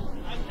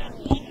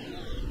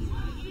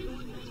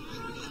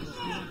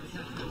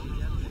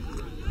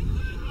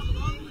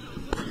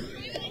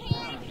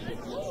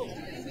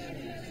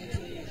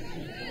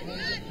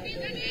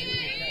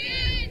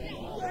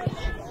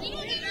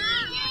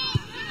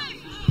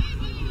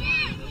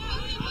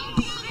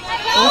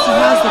 Also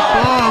has the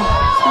ball.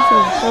 Seems to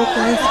have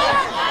broken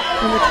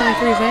number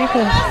 23's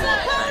ankle.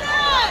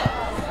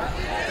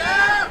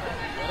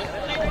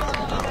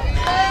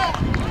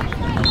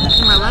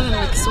 Number 11,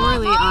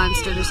 McSorley on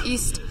Sturgis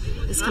East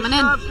is coming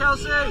in.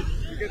 Kelsey.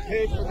 You get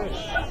paid for this.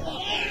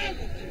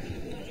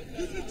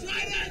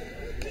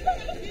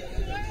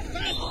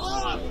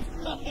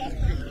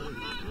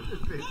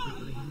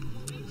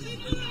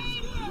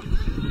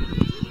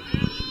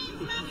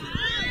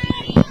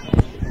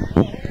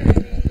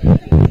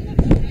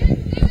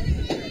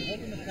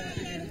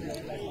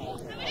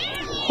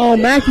 Oh,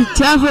 Mackie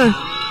Dever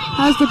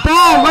has the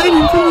ball right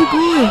in front of the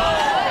goal.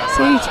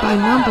 Saved by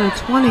number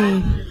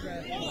 20.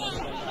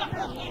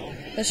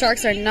 The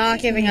Sharks are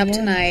not giving up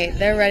tonight.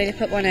 They're ready to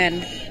put one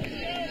in.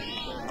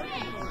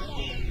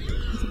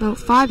 With about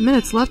 5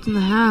 minutes left in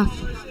the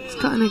half. It's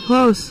cutting it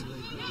close.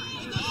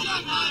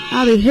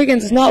 Abby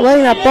Higgins is not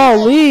letting that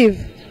ball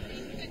leave.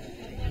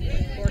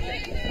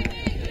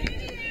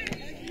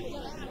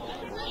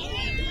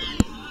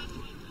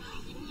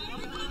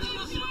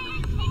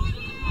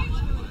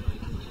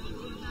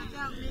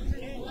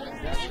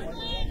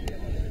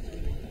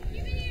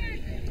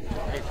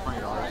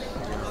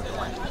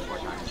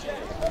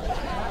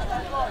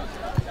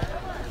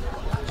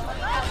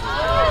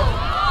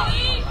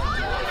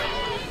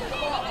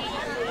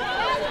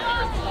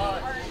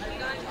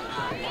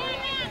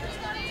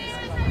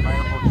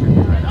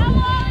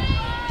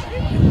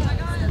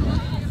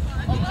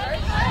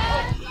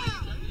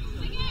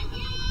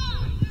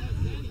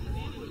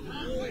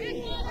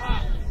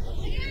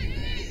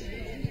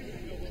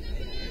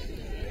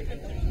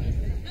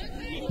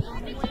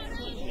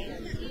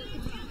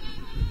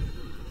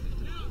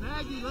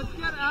 Let's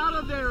get out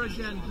of there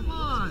again. Come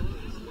on.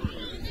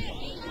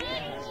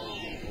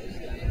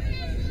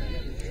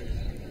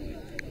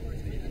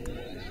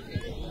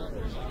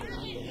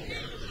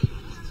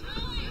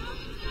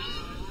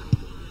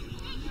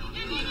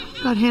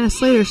 Got Hannah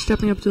Slater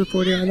stepping up to the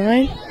 40-yard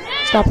line,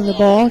 stopping the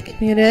ball,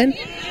 kicking it in.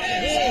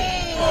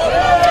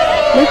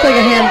 Looked like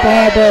a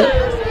handball, but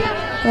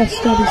that's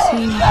still be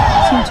seen.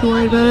 Seem too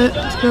worried about it.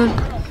 It's good.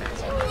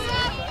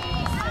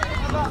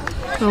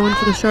 Going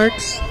for the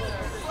Sharks.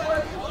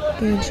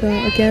 And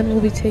again, we'll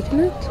be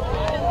taking it.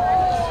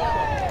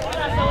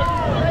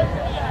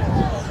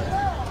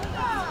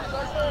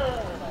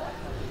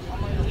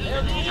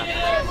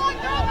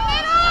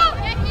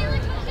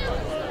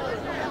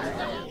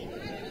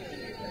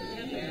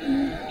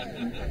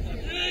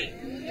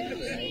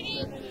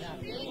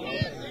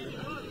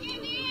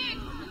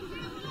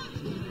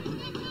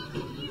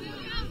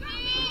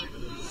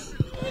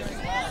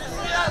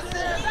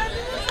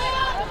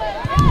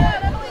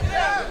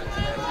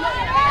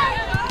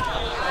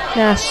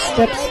 Nash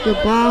steps the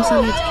ball,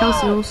 sending it to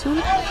Kelsey Olsen.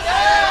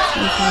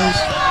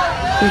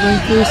 They're going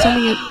through,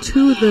 sending it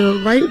to the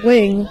right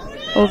wing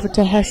over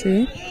to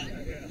Hesse.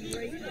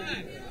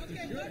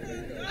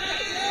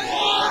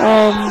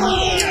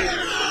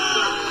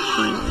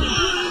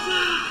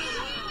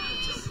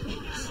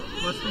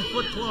 Must be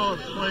football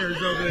players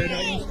over there,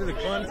 not used to the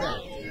contact.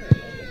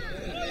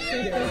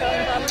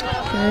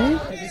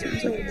 Okay,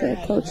 seems like the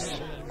coach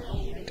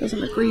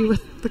doesn't agree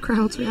with the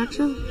crowd's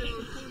reaction.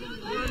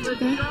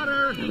 Okay,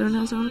 everyone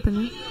has their own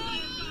opinion.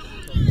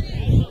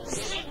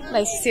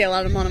 Nice to see a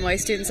lot of Monomoy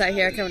students out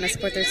here coming to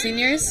support their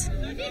seniors.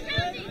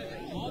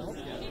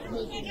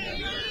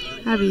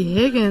 Abby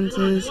Higgins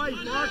is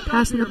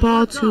passing the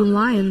ball to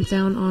Lions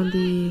down on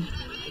the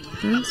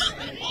defense.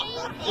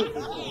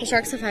 The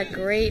Sharks have had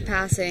great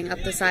passing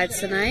up the sides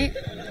tonight.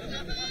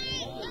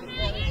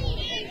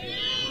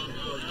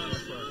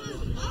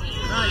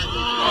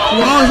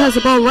 Wallace has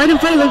the ball right in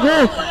front of the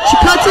goal. She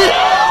cuts it.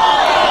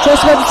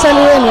 Just about to send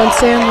it in when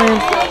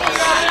Sandland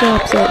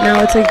stops it.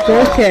 Now it's a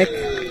goal kick.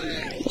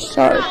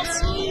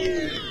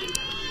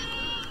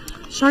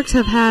 The Sharks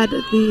have had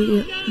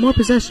the more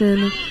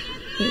possession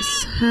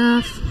this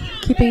half,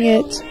 keeping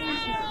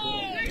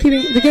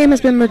the game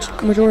has been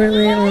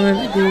majority on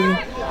the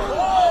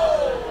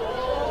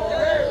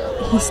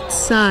east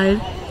side,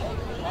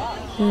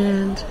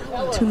 and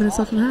 2 minutes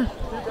left in the half.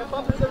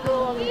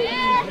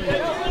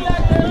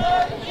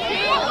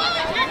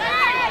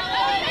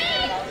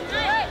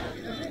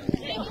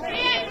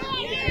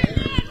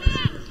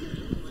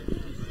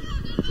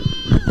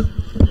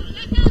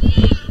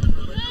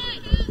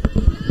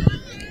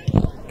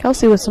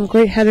 Kelsey with some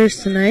great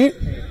headers tonight.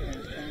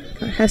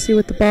 Got Hesse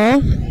with the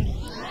ball.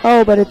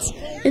 Oh, but it's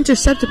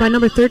intercepted by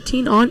number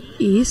 13 on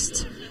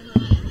East,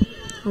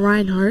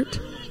 Reinhardt.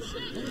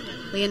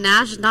 Leah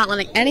Nash is not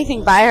letting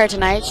anything by her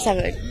tonight. She's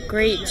having a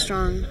great,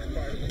 strong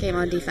game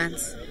on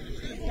defense.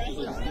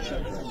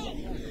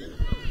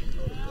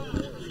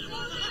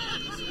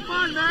 Come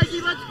on,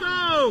 Maggie, let's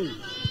go!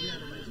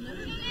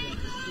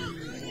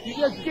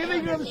 You're just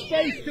giving them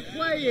space to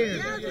play in.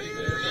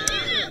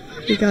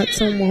 We got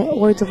some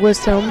words of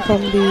wisdom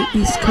from the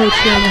East coach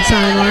here on the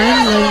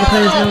sideline, letting the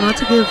players know not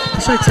to give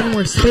the Sharks any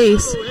more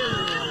space.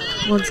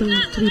 Wants them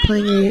to be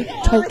playing a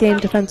tight game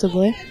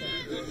defensively.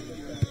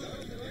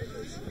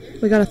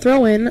 We got a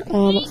throw in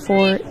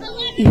for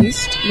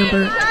East,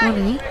 number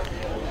 20.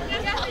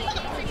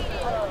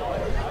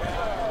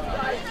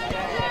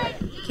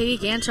 Katie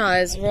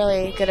Ganshaw is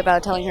really good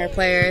about telling her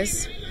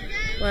players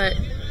what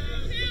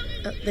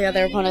the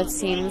other opponent's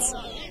team's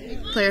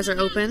players are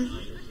open.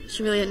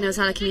 She really knows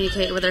how to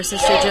communicate with her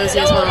sister Josie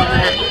as well in the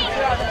net.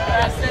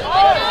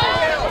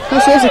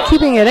 She is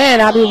keeping it in.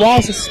 Abby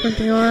Walls is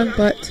sprinting on,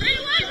 but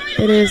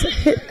it is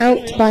hit out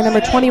by number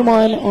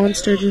 21 on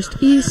Sturgis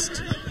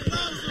East.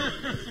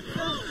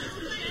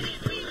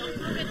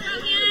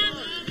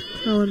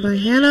 Throw in by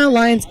Hannah.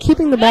 Lions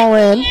keeping the ball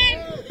in.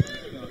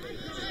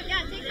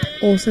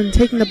 Olsen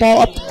taking the ball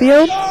up the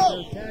field.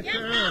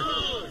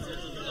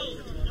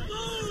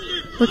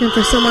 Looking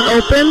for someone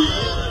open.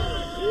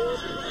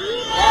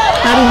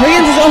 Abby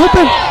Higgins is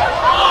open.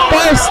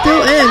 Ball is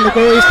still in. The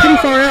goalie is pretty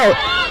far out.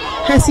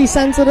 Hesse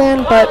sends it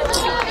in, but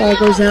ball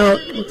goes out.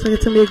 Looks like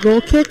it's going to be a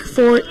goal kick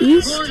for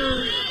East.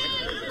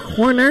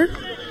 Corner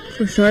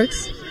for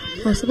Sharks,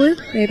 possibly,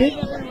 maybe.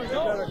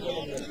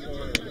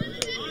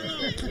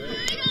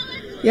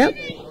 Yep.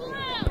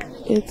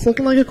 It's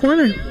looking like a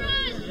corner.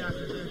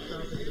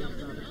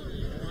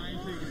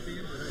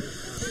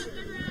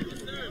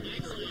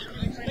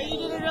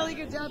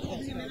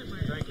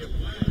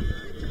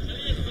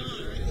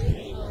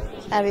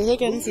 Abby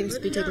Higgins seems to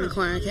be taking the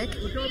corner kick.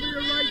 Look over your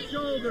right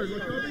shoulder.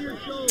 Look over your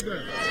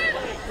shoulder.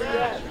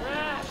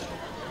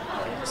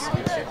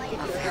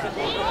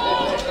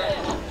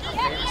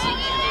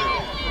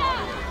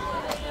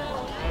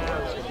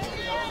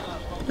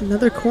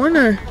 Another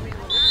corner.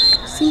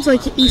 Seems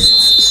like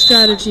East's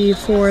strategy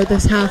for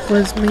this half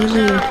was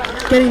mainly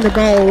getting the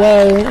ball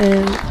away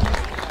and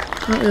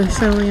not really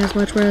settling as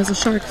much, whereas the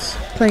Sharks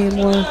playing a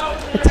more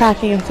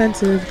attacking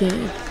offensive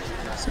game.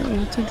 So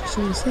it's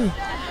interesting to see.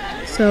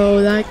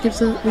 So that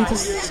leads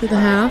us to the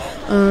half,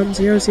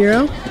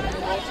 0-0.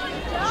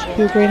 Should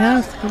be a great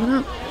half coming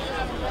up.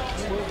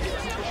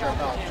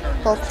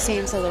 Both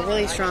teams have a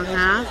really strong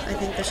half. I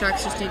think the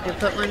Sharks just need to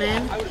put one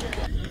in.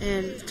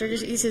 And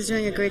Sturgis East is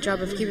doing a great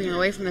job of keeping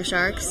away from the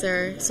Sharks.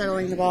 They're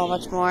settling the ball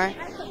much more.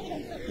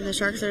 And the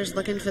Sharks are just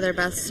looking for their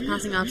best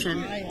passing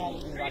option.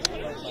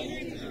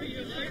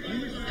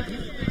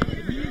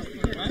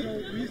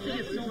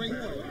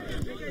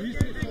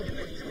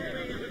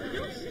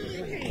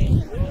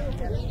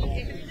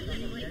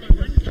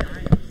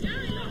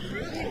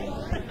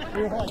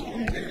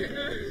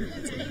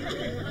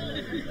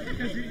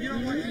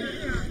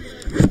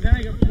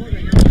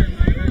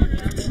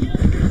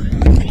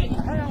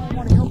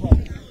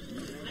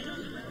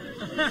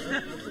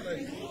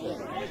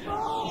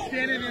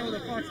 Standing there with a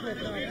foxtail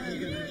top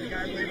and the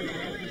guy waving the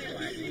Yankees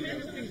flag.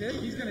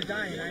 He's going to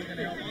die and I ain't going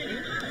to help him.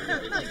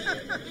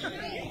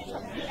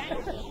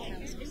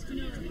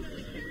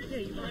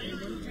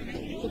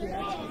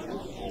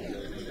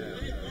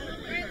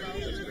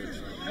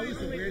 That was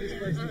the weirdest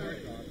place to work on.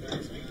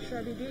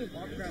 Sharpie D.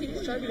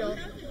 Sharpie doll.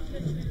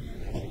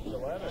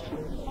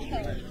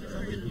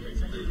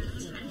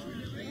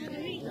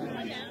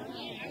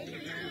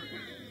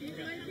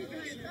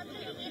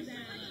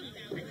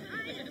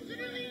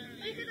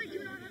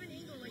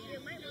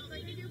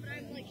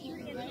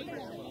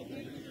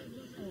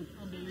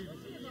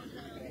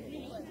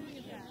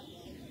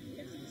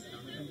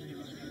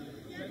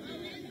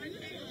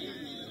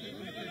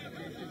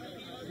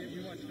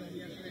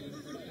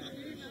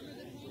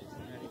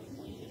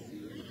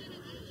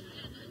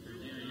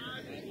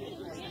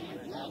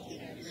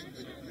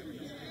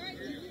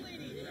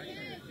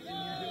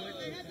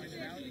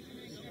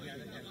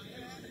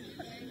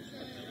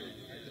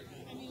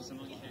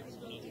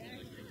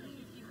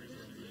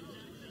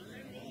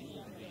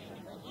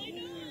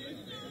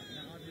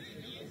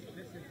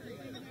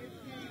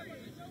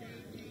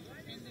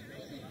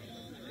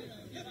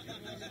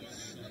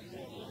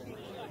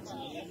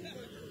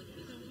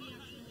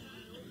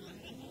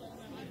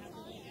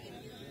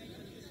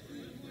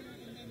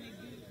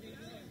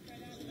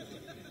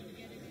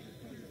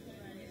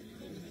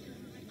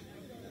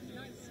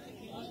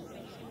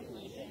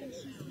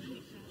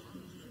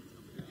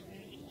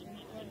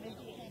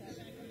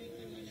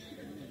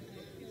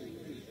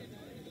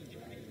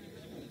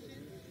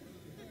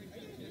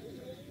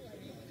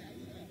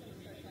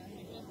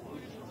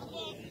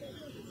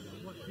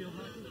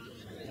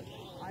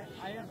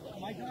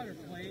 My daughter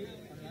played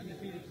on an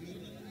undefeated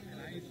team,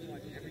 and I used to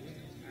watch every game.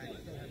 I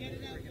still have no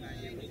freaking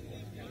idea what's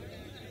going on.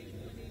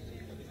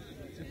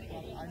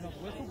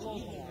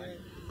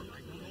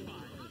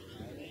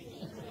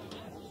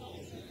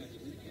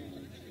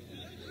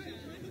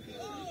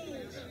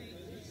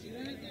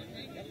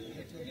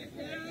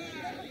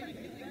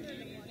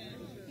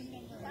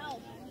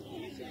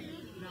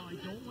 Now, I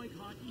don't like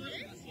hockey,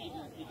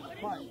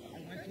 but I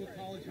went to a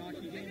college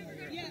hockey game when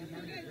we were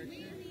at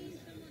Richmond,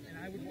 and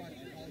I would watch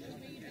the college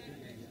hockey game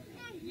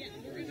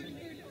every day.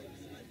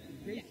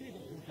 They say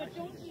that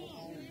professional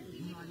football is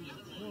not even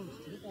close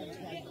to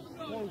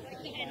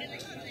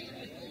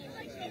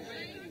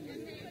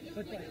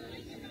but like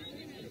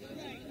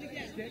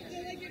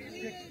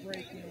sticks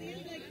breaking,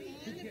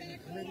 keep getting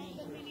gritty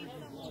into the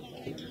freaking ball.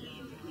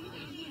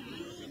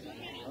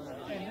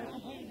 And they're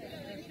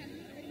completely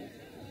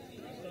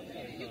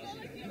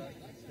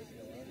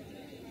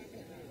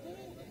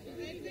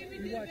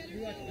You watch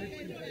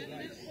Richmond play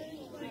Rice.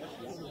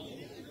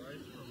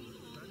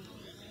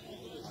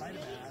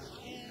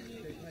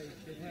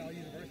 They play all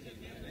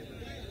university.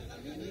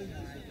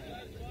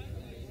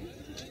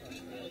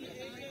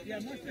 Yeah,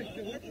 most of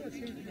the work was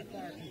seen from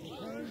afar because the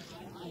pros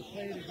will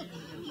play the game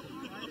against them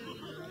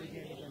Friday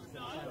and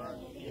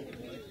another game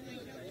against them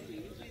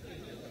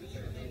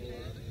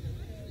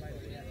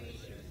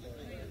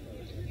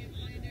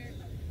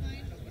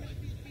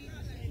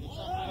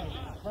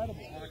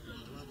incredible hockey.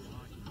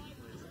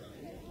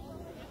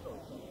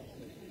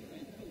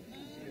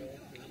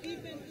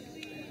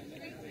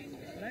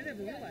 But I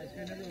never realized,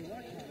 I never really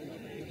watched hockey.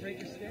 The break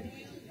is steady.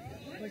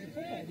 Like in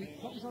football, we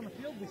focus on the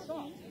field, we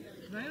stop.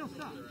 And I don't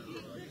stop.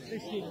 They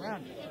skate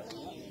around.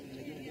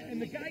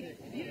 And the guy,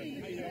 he didn't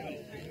even try.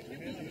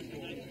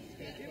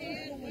 It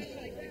was almost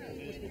like that.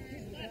 But the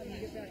kid was having to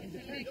get back in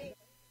defense.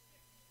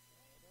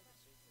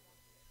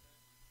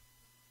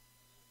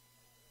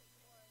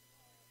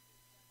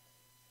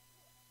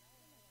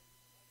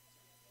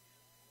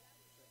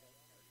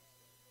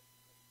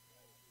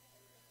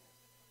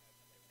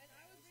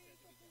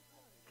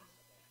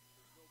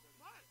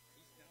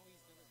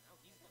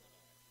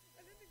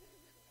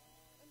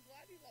 I'm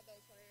glad you thought that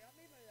was funny. That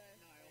made my day.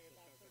 No, I also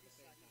about 30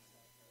 seconds.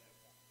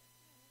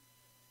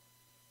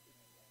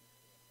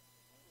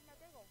 My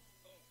bagel.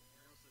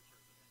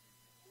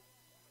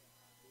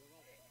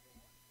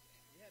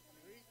 You had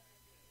 3?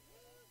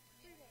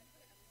 3 more.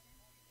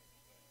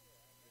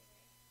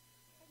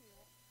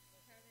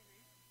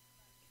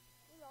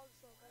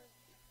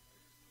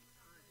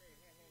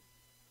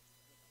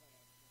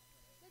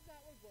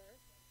 That would work.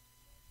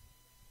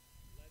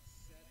 Let's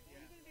set it.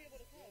 Are you going to be able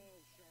to come? Oh,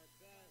 sharp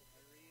bell.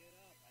 Hurry it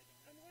up. I don't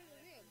I'm going to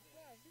him.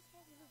 Wow, he's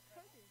fucking just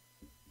cooking.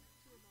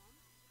 To your mom?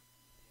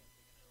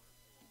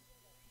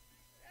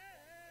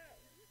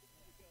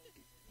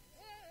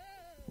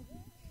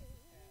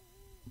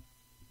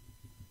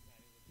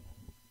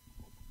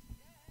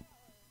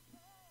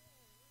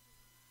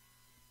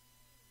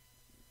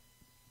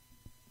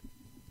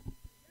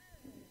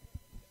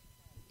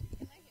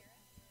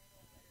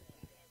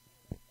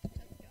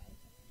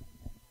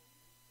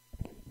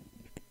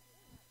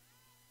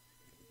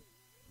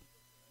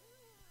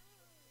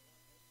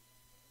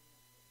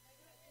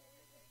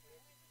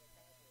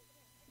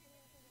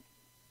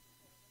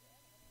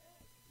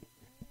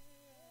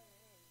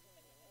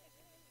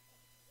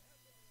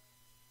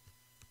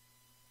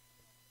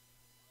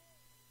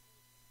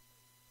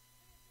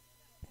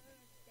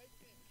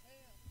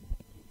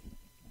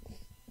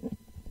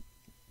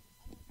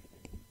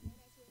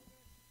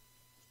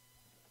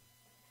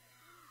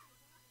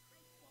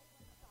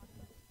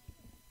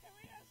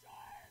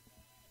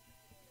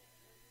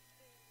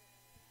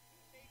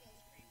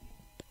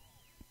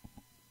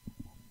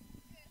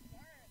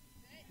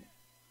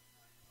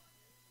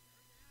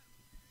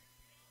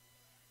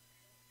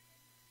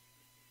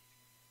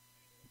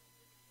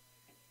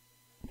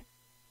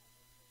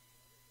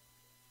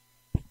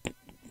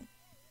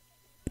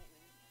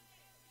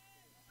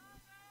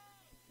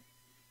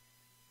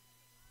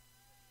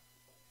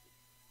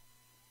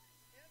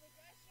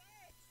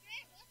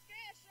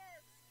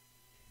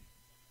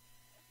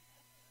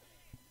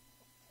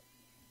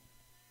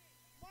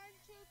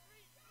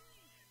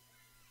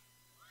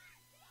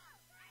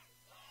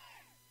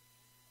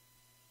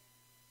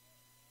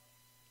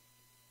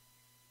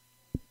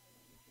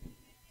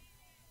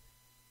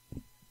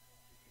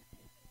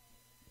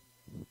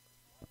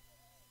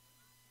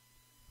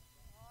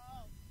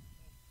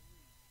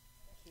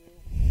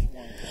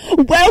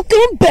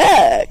 Welcome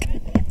back.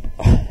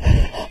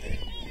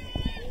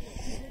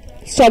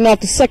 Starting off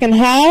the second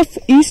half,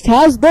 East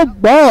has the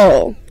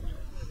ball.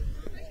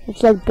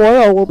 Looks like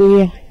Boyle will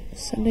be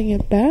sending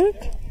it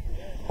back.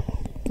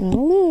 I don't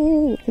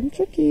know, looking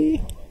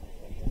tricky.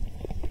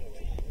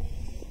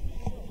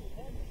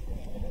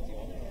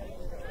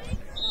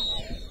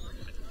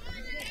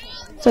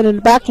 Sending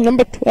it back to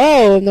number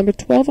 12. Number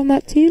 12 on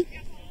that team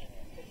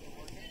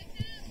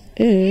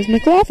is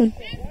McLaughlin.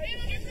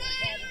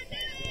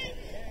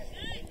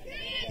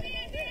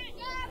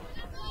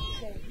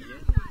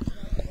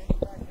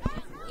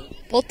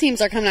 Both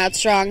teams are coming out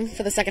strong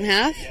for the second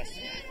half.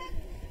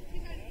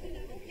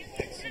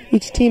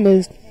 Each team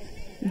is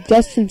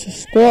destined to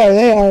score.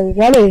 They are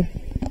ready.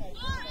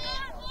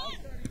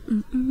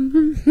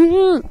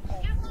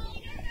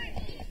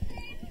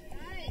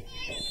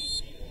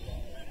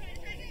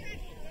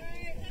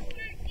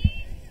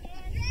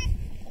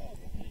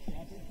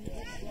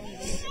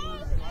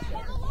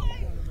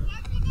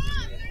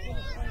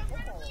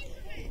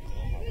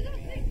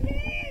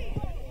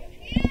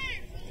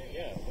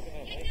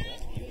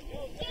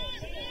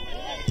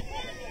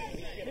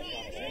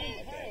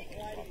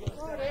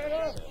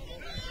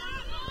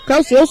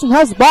 Kelsey Olsen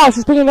has the ball.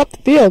 She's bringing it up the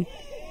field.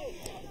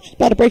 She's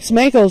about to break some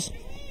ankles.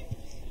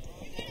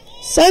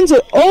 Sends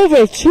it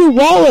over to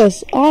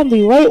Wallace on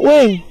the right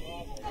wing.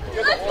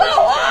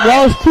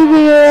 Wallace keeping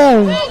it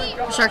around.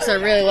 The Sharks are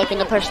really looking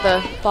to push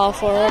the ball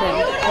forward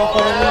and hope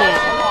it in the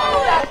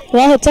net.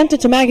 Well, it sent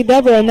it to Maggie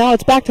Deborah, and now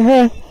it's back to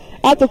her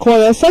at the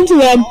corner. Sent to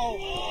them.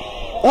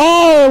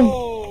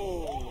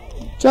 Oh!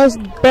 Just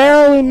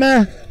barely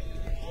missed.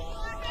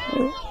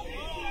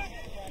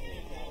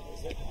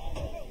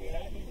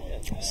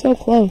 So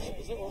close.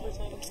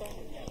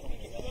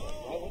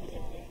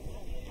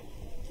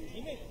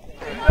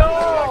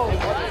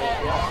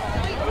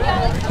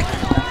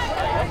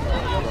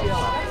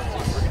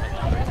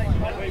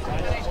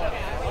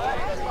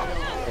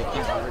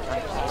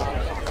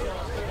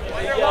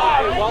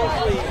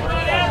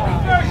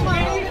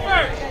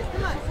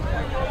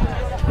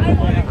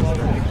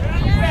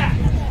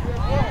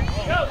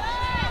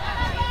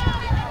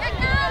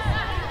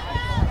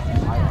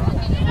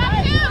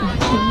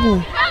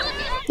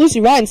 Lucy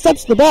Ryan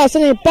steps to the ball,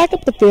 sending it back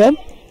up the field.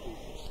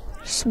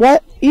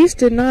 Sweat East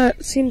did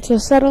not seem to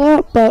settle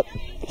out, but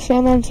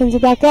Shannon sends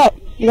it back up.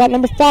 You got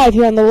number 5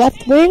 here on the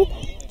left wing.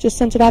 Just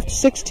sent it off to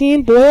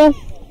 16. Boyle.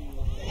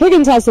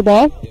 Higgins has the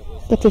ball.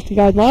 The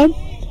 50-yard line.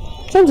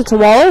 Sends it to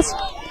Wallace.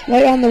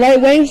 Right on the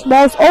right wing.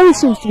 Wallace always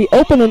seems to be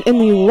open and in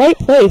the right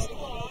place.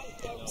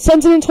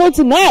 Sends it in towards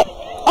the net.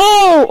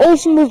 Oh!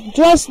 Olsen was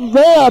just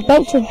there,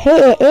 about to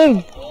hit it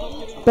in.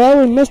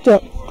 Barely missed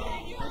it.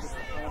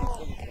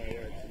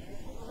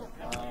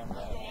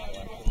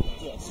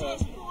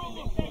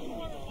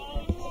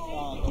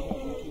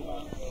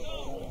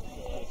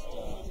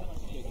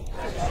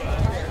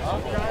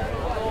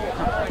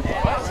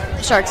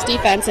 Sharks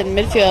defense and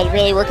midfield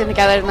really working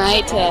together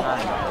tonight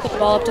to put the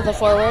ball up to the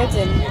forwards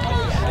and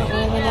get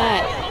it in the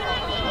net.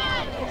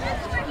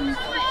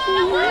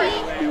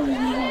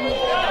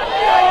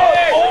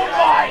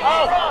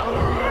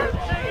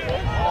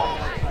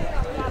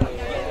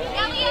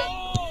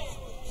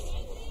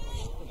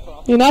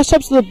 He now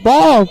steps to the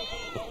ball.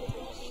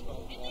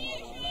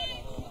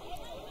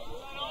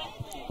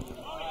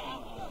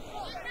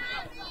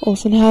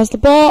 Olsen has the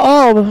ball.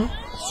 Oh,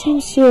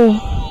 seems to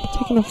have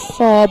taken a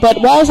fall. But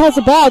Wallace has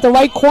the ball at the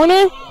right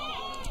corner.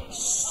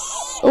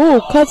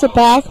 Oh, cuts it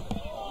back.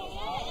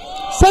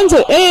 Sends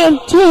it in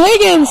to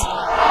Higgins.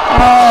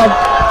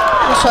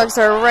 The Sharks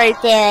are right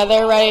there.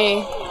 They're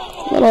ready.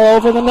 A little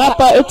over the net,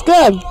 but it's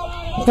good.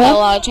 Got a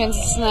lot of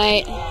chances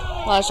tonight.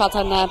 A lot of shots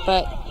on net,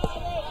 but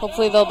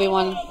hopefully there'll be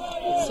one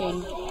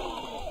soon.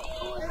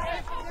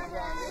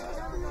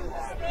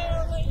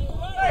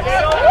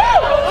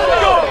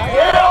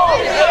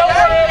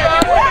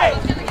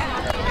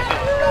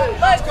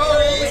 Let's go,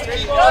 East.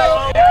 Keep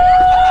going.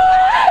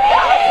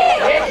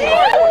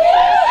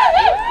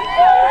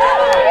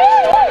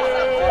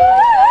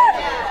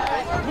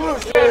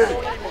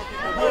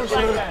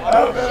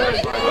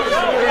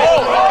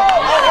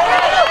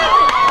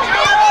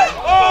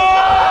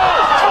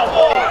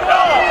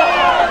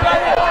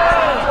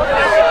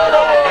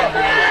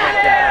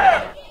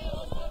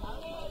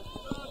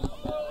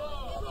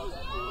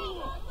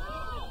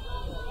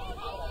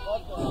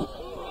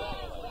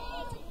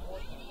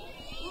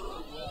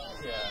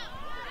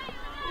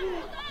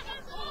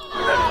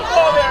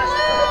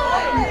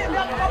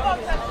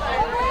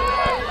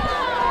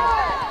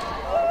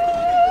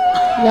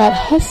 Got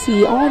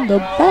Hesse on the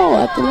ball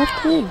at the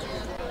left wing.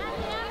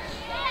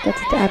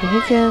 Gets it to Abby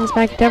Higgins.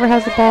 Maggie Dever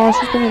has the ball.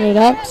 She's bringing it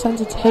up. Sends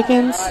it to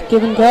Higgins.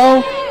 Give and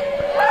go.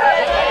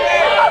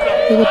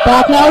 Give it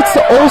back. Now it's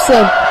to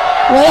Olsen.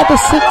 Right at the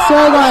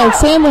 6-yard line.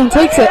 Sandlin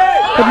takes it.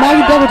 But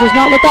Maggie Dever does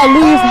not let that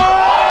leave.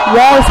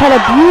 Wallace had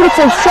a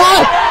beautiful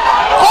shot.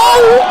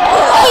 Oh,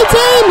 it's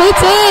in.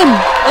 It's in.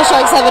 The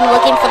Sharks have been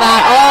working for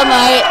that all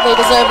night. They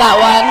deserve that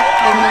one.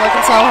 They've been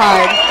working so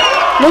hard.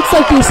 Looks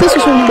like the assist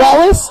was from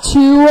Wallace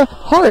to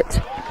Hart.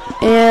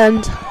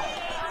 And,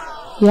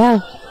 yeah.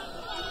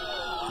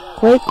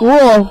 Great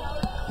goal.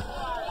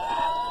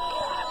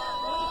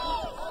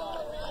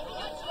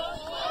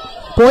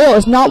 Boyle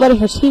is not letting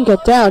her team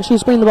get down.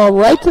 She's bringing the ball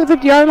right to the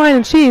 50-yard line,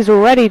 and she's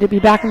ready to be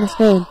back in this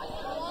game.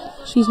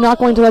 She's not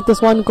going to let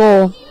this one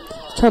goal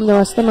determine the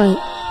rest of the night.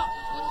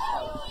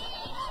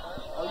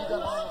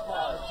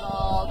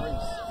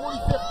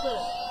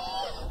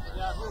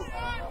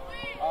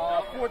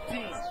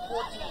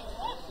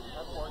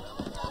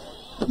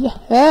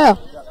 Yeah.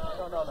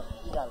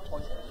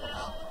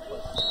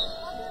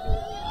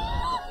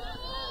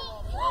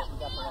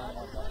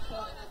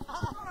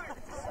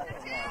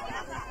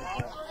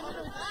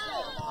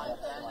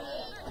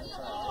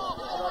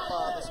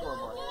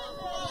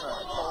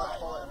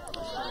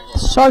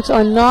 Sharks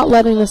are not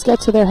letting this get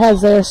to their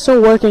heads. They are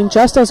still working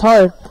just as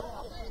hard.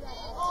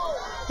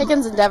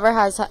 Higgins and Dever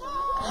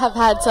have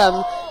had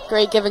some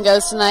great give and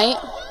goes tonight.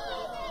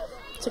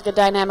 It's a good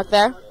dynamic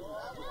there.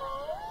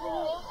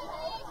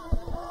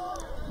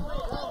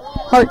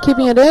 Hart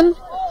keeping it in.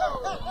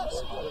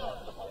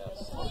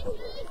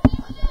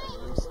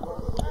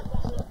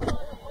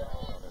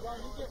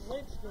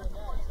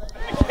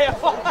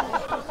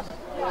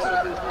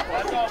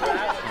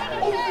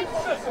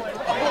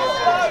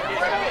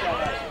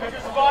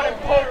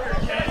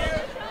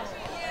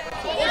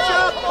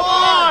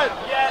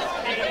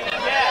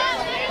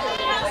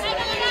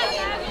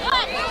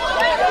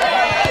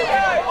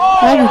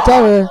 Maggie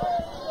Dever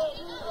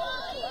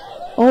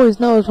always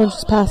knows when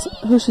she's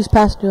who she's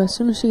passing to as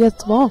soon as she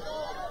gets the ball.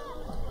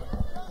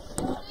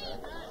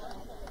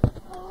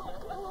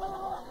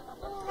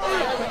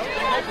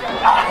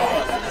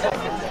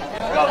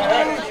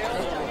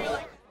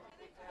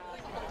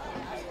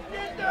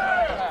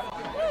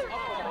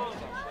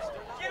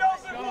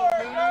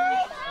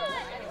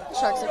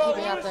 Sharks are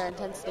keeping up their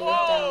intensity down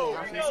on the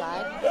offense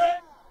side.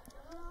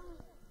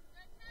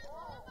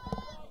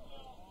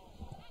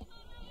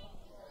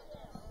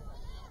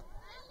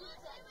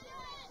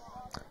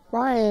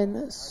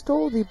 Ryan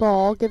stole the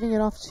ball, giving it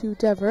off to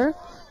Dever.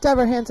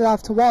 Dever hands it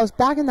off to Wallace,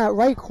 back in that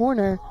right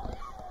corner.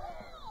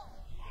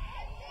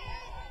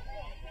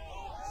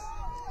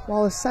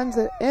 Wallace sends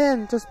it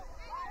in, just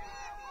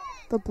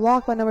the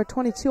block by number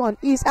 22 on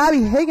East.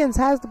 Abby Higgins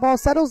has the ball,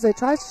 settles it,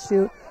 tries to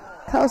shoot.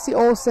 Kelsey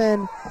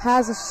Olsen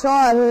has a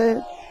shot,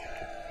 it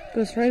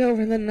goes right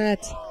over the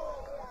net.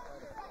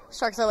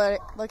 Sharks are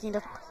looking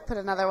to put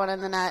another one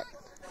in the net.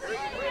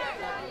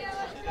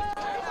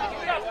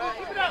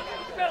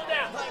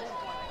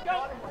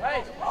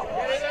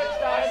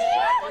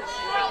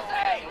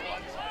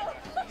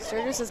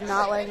 Sturgis is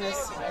not letting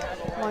this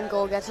one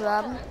goal get to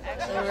them.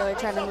 They're really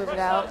trying to move it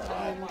out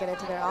and get it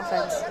to their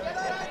offense.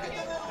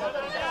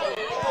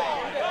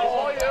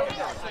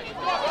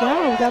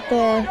 Yeah, we got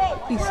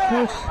the East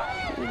Coast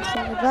giving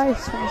some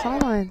advice from the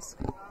sidelines.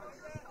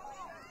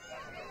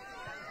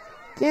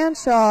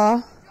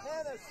 Ganshaw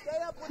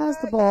has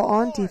the ball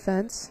on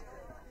defense.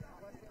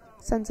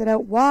 Sends it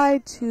out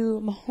wide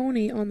to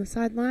Mahoney on the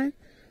sideline.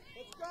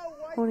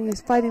 Mahoney is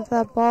fighting for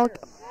that ball.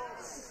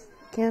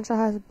 Ganshaw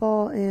has the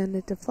ball and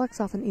it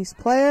deflects off an East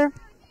player.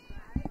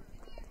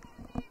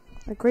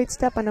 A great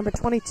step by number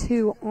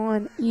 22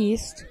 on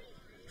East.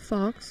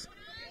 Fox.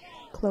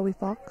 Chloe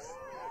Fox.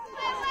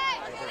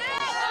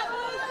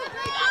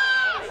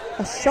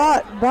 A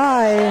shot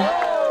by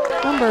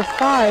number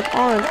 5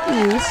 on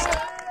East.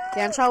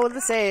 Ganshaw with the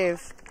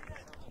save.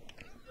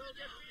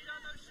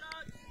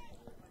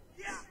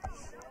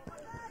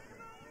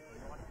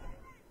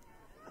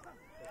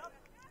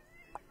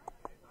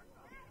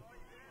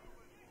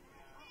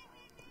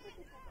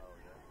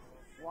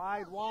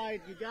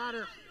 Wide, you got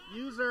her.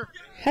 Use her.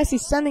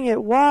 Hesse sending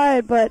it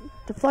wide, but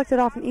deflected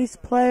off an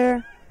East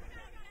player.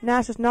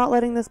 Nash is not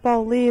letting this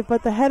ball leave,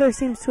 but the header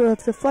seems to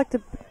have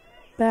deflected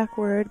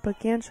backward, but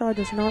Ganshaw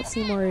does not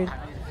seem worried.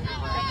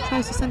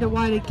 Tries to send it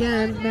wide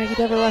again. Maggie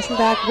Dever rushing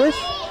back with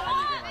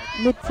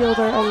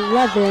midfielder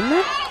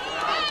 11.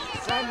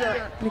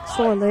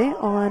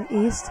 McSorley on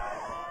East.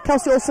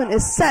 Kelsey Olsen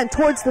is sent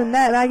towards the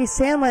net. Maggie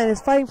Sandland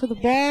is fighting for the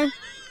ball.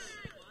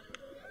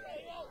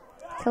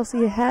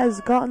 Kelsey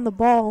has gotten the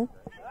ball.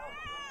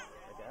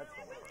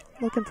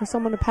 Looking for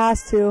someone to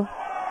pass to.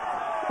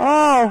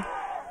 Oh!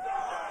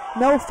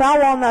 No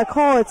foul on that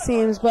call, it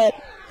seems, but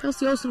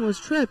Kelsey Olsen was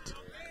tripped.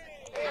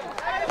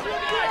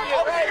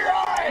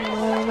 I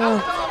don't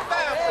know.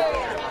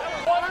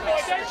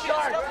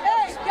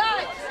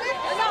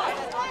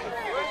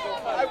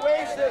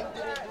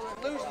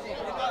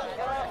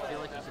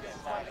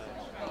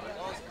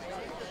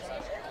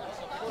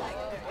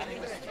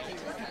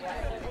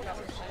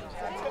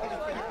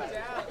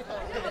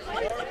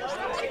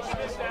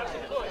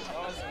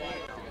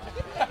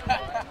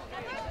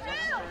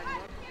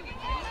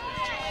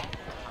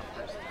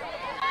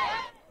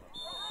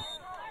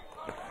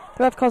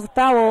 The ref calls a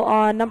foul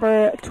on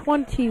number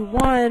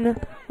 21.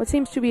 What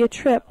seems to be a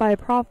trip by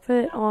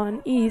Profit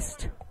on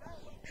East.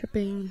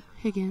 Tripping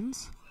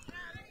Higgins.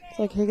 Looks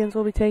like Higgins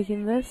will be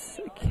taking this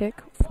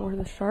kick for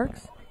the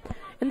Sharks.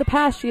 In the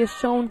past, she has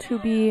shown to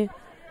be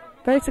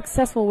very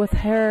successful with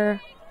her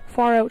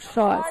far out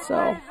shots.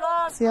 So,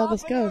 let's see how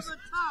this goes.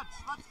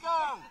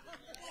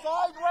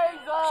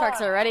 Sharks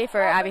are ready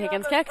for Abby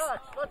Higgins' kicks.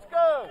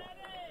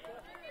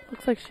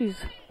 Looks like she's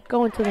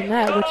going to the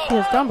net, which she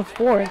has done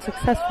before and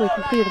successfully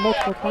completed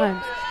multiple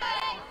times.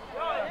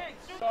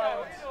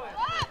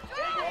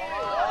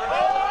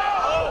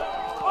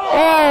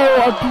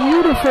 Oh, a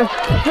beautiful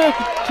kick,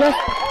 just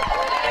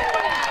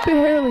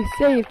barely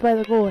saved by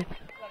the goalie.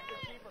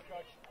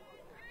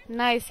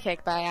 Nice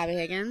kick by Abby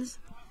Higgins.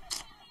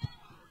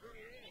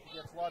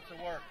 Gets lots of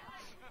work.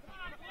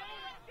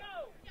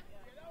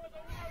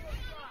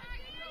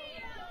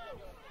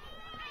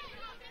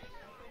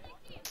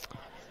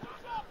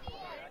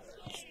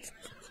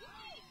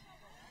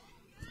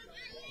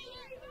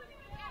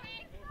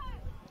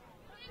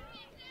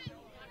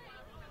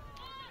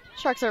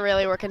 Sharks are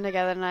really working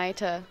together tonight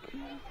to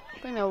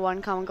bring their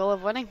one common goal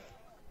of winning.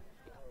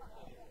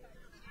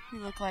 We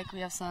look like we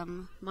have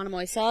some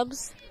Monomoy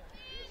subs.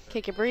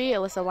 Kate Cabri,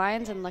 Alyssa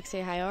Lyons, and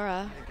Lexi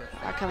Hyora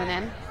are coming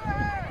in.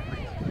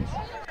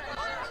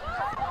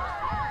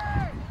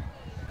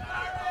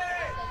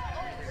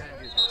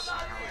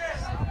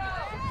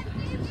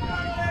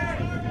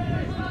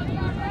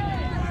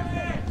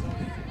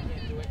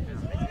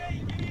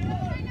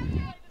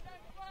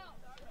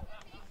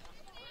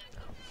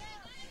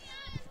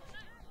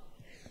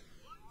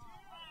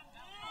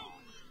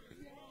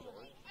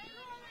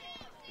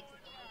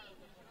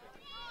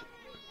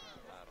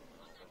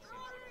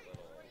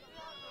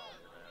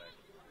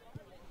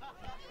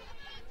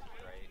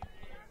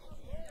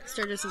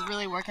 Sturgis is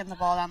really working the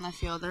ball down the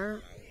field. They're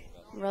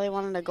really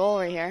wanting a goal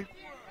right here.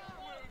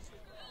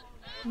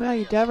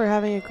 Maggie Dever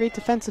having a great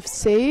defensive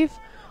save.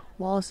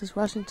 Wallace is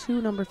rushing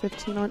to number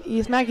 15 on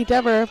East. Maggie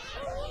Dever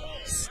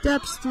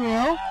steps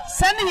through,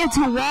 sending it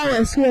to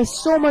Wallace, who has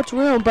so much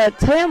room, but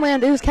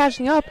Sandland is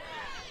catching up.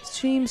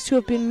 Seems to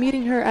have been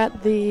meeting her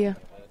at the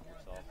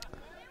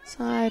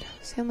side.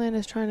 Sandland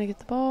is trying to get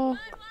the ball.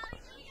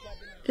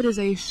 It is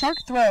a Shark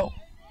throw.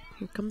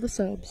 Here come the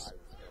subs.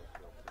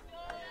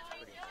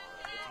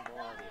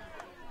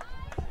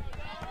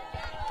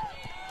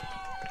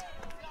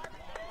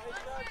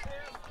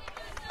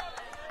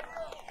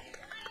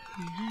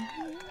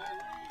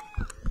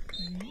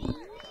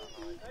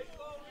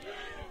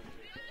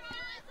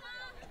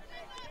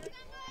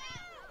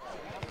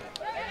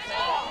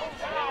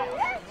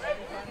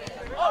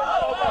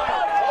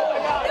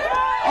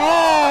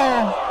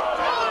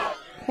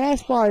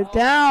 Crossbar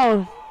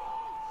down.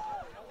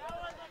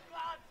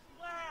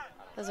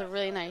 That was a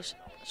really nice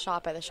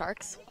shot by the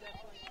Sharks.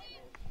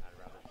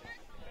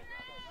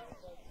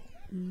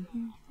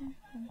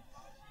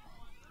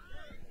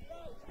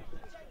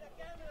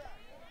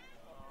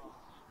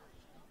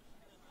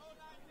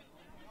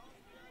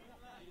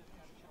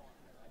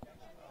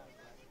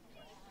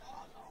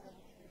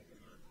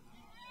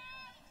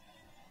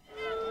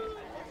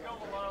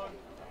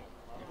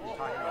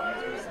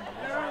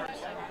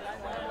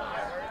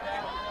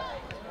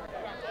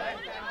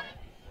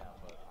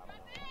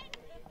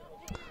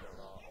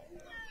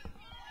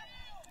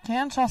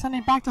 Canshaw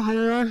sending it back to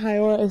Hyora.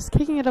 Hyora is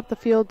kicking it up the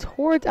field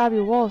towards Abby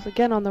Wallace,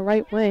 again on the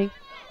right wing.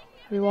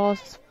 Abby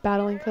Wallace is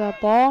battling for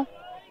that ball.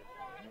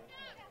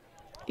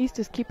 East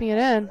is keeping it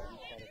in.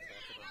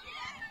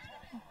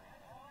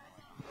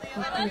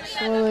 Working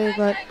slowly,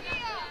 but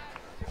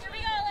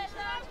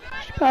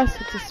she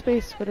passed it to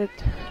space, but it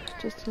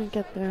just didn't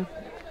get there.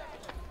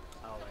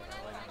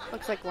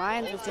 Looks like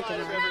Lyons is taking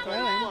a throw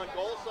in.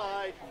 Goal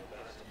side.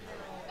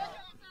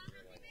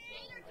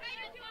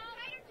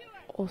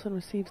 Olsen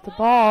receives the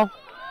ball.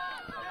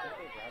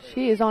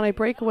 She is on a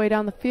breakaway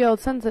down the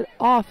field, sends it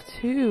off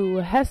to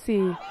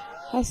Hesse.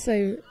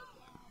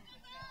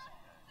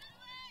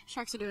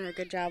 Sharks are doing a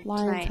good job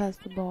Lyons tonight has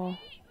the ball.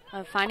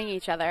 of finding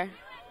each other.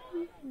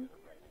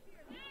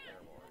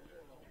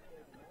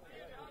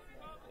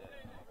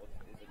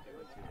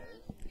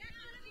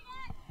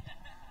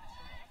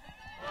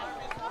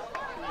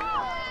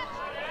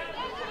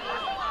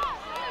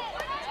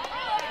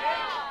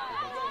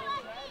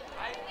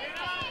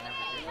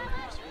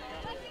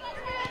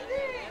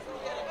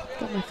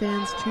 Got my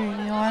fans cheering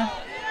me on.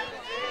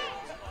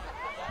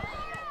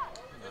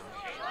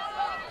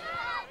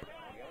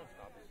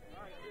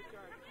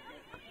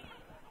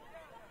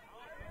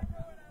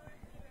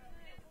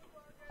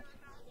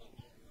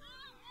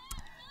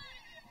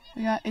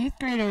 We got 8th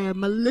grader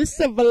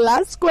Melissa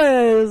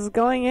Velasquez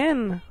going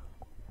in.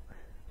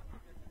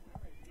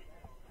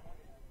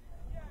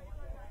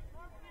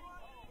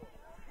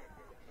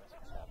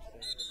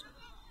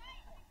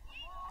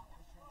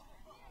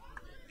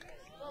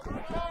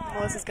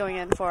 Melissa's going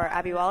in for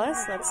Abby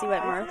Wallace. Let's see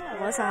what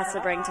Melissa has to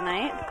bring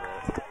tonight.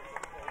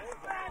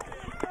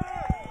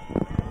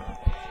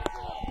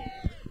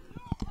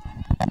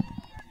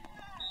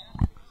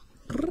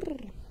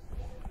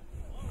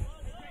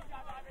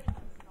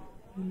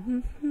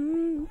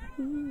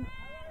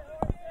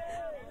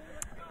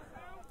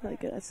 Really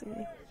good at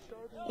singing.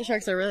 The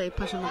Sharks are really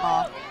pushing the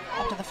ball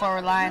up to the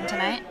forward line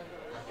tonight.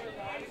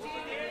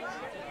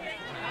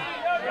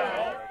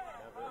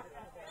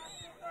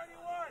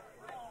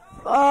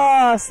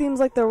 Seems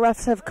like the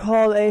refs have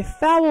called a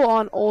foul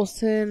on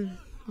Olsen.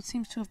 What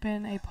seems to have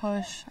been a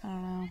push. I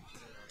don't know.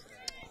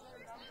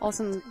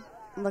 Olsen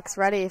looks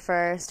ready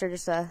for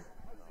Sturgis to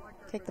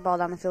kick the ball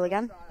down the field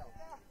again.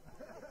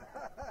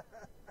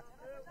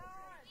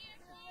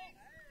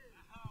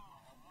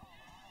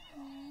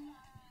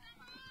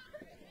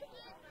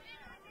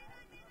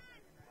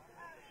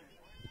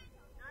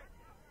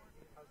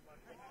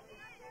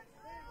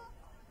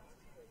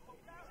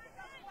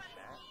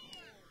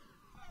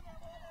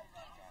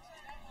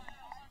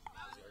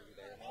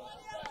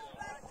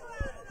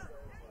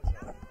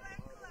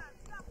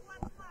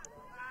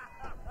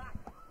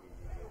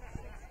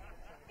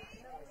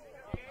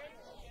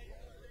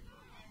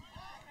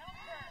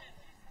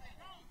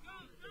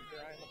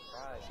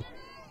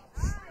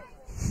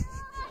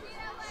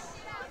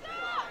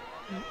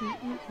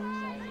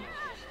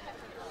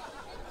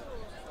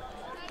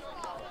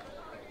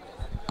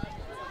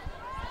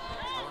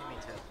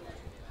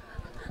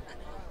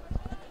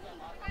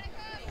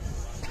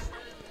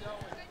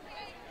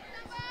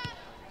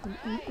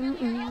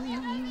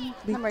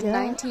 Number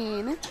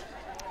 19.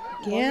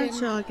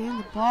 Ganshaw getting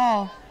the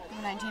ball.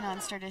 Number 19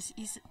 on Sturgis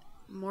East.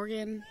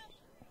 Morgan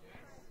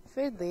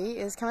Fidley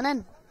is coming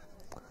in.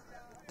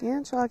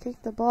 Ganshaw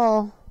kicked the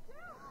ball.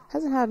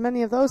 Hasn't had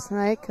many of those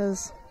tonight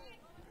because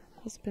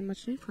there's been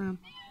much need for him.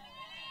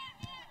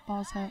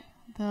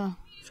 The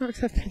Sharks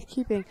have been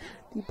keeping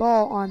the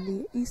ball on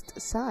the east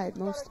side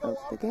most of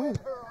the game.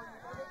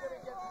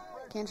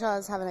 Ganshaw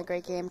is having a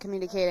great game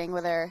communicating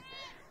with their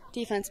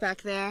defense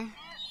back there.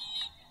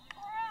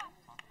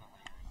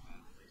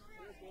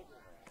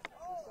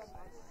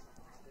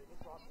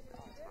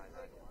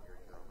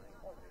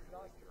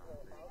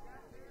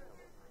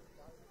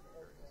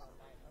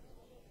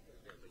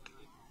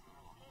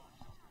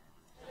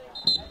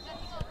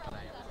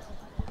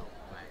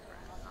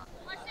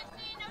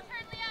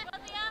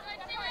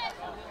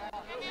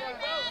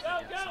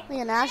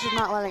 Leah Nash is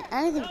not letting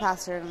anything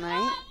pass her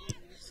tonight.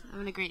 She's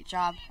having a great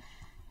job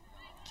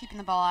keeping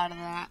the ball out of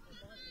that.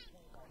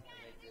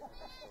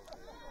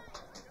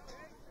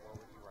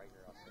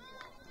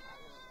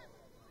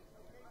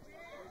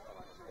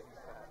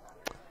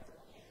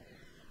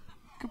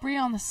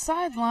 Cabri on the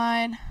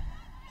sideline.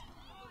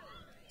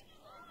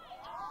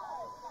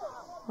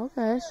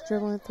 Okay, she's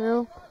dribbling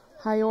through.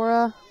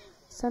 Hyora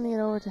sending it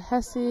over to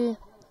Hesse. You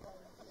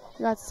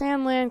got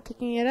Sandland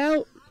kicking it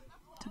out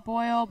to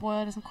Boyle.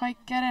 Boyle doesn't quite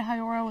get it.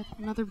 Hyora with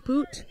another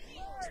boot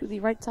to the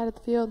right side of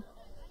the field.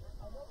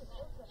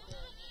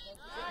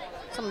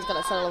 Someone's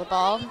got to settle the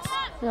ball.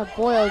 Yeah,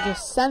 Boyle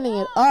just sending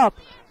it up.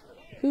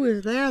 Who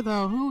is there,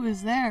 though? Who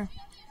is there?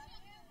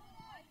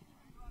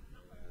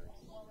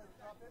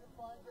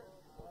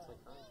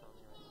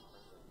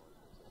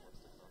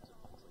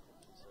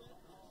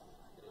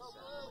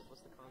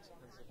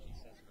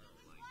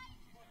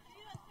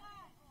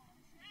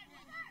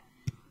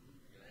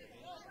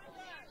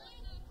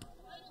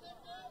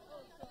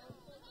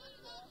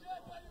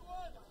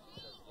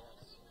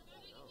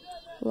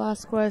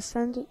 Velasquez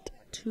sent it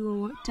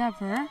to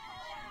Dever.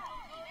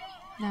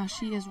 Now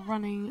she is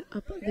running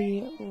up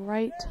the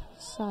right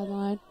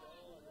sideline.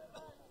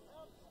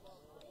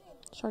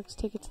 Sharks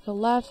take it to the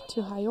left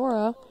to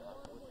Hyora.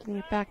 Getting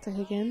it back to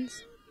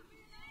Higgins.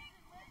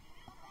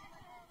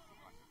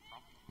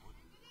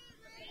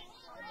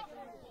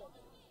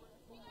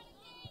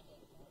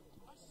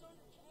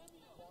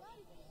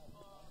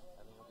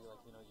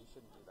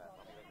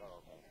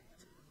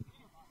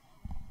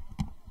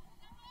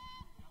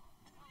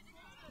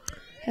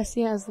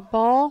 Hesse has the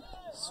ball,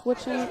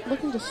 switching,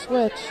 looking to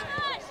switch.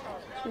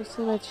 She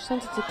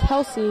sent it to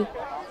Kelsey.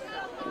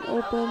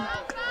 Open.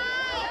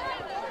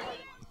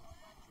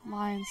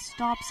 Lions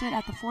stops it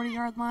at the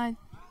 40-yard line.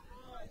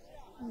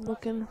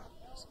 Looking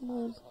for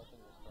someone.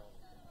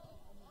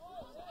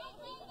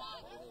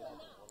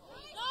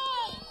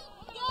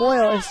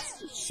 Boyle is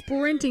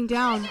sprinting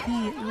down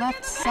the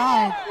left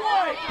side.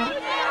 But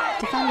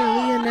defender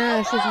Leah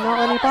Nash is not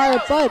letting it by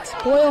it, but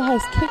Boyle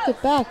has kicked it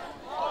back.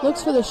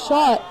 Looks for the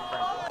shot.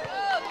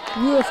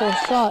 Beautiful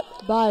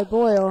shot by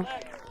Boyle.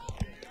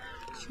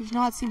 She does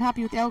not seem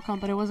happy with the outcome,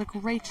 but it was a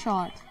great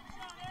shot.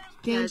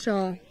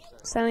 Ganshaw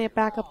sending it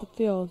back up the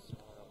field.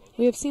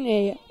 We have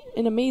seen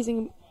an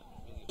amazing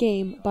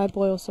game by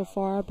Boyle so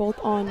far, both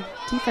on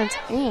defense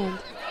and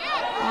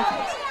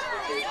offense.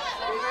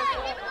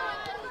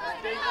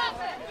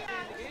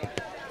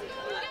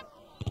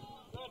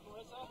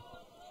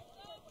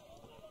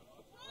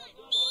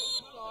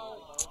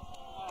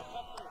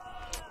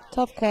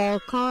 Tough call.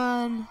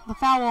 Calling the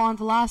foul on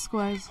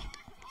Velasquez.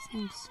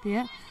 Seems to be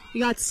it. We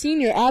got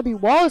senior Abby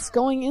Wallace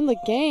going in the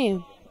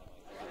game.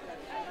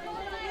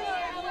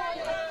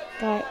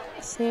 Got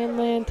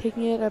Sandland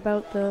taking it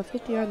about the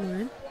 50-yard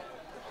line.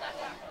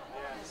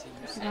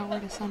 Figure out where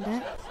to send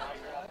it.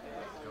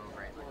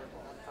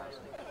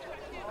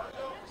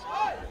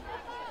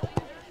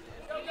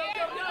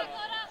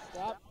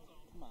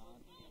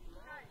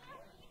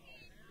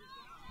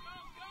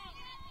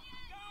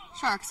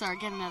 Sharks are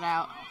getting it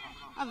out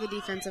of the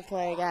defensive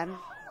play again.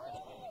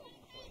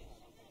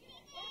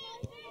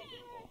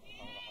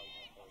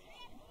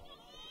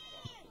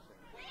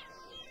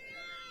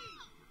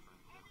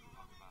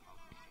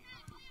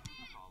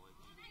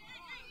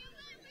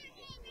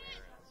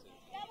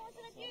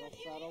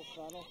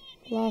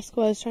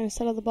 Velasquez trying to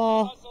settle the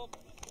ball.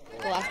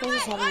 Velasquez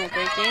is having a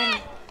great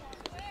game.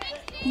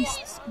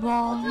 East's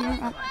ball here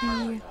at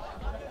the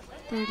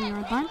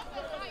 30-yard line.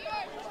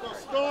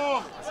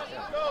 Go!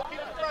 Keep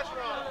the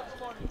pressure on.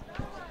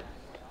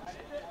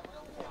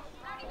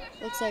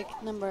 Looks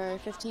like number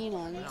 15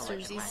 on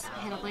Sturgis,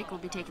 Hannah Blake, will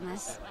be taking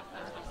this.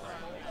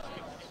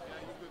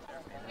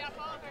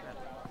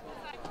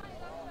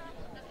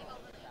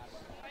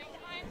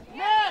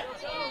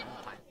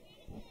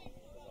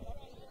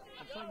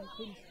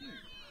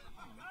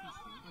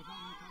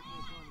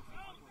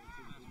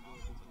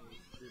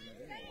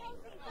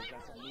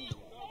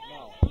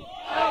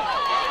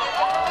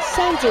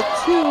 sends it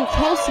to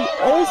Kelsey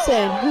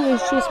Olsen, who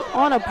is just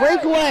on a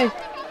breakaway.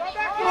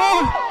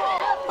 Oh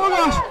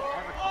gosh.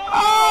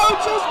 Oh,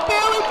 just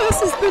barely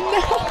misses the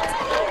net.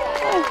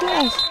 Oh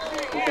gosh.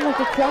 Looking like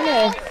a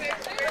corner.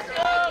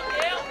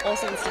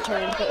 Olsen's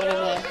determined to put one in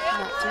the net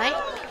tonight.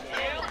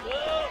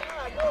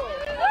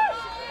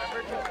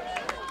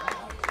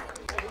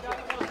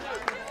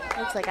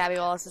 Looks like Abby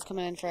Wallace is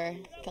coming in for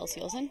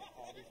Kelsey Olsen.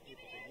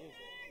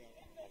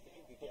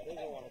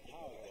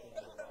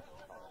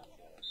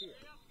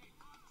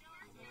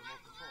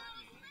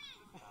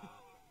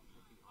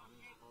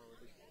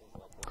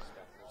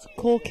 It's a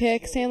cool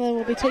kick. Sandlin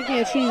will be taking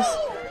it. She's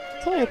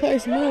telling her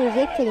players to move.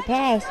 Look for the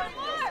pass.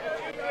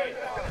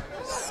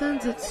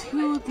 Sends it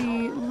to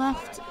the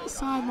left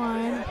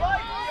sideline.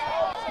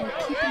 So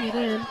keeping it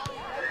in.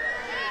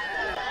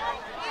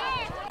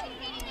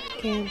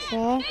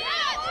 Ganshaw.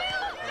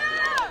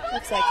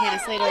 Looks like Hannah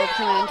Slater will be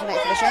coming in tonight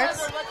for the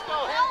Sharks.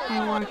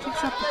 And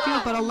kicks up the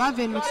field, but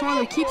 11.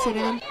 McSorley keeps it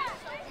in.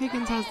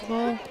 Higgins has the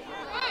ball.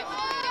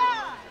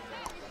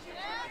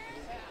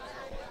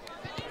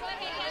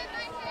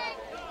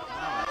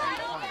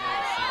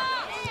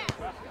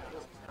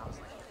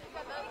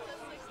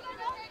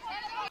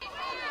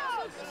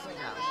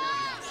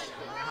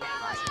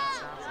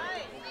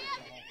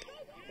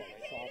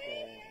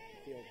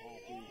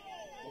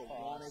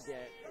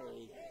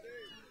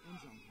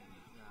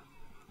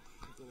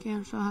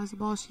 Gamshaw has the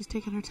ball. She's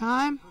taking her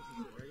time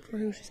for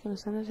who she's going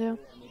to send it to.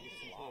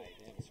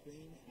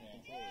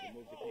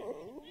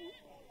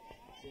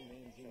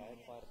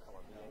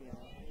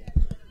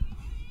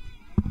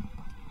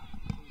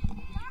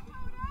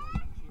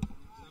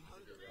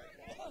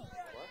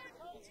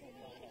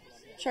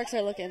 Sharks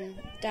are looking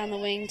down the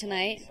wing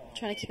tonight,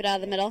 trying to keep it out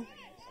of the middle.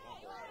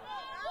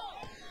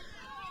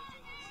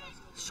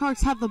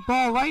 Sharks have the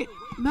ball right.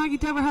 Maggie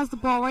Dever has the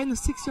ball right in the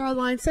 6-yard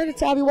line. Send it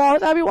to Abby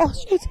Wallace. Abby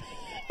Wallace shoots.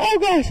 Oh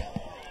gosh!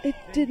 It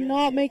did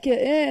not make it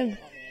in.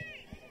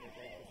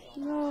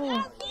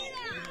 No.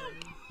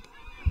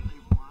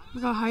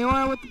 We got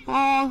Hyora with the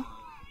ball.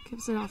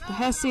 Gives it off to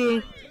Hesse.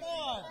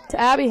 To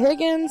Abby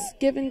Higgins.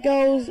 Give and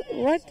goes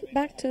right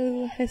back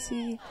to Hesse.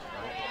 We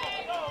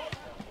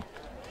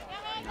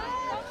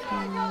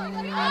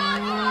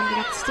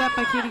got the step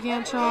by Katie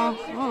Ganshaw.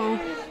 Oh.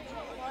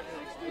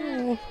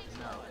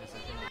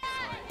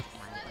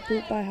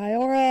 Boot by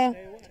Hyora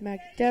to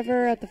Maggie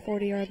Dever at the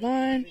 40-yard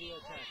line.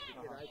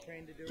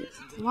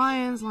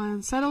 Lions.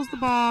 Lions settles the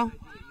ball.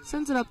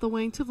 Sends it up the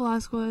wing to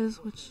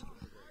Velasquez, which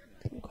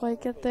didn't quite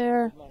get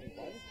there.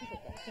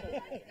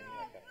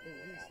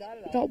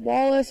 Got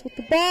Wallace with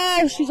the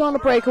ball. She's on a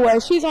breakaway.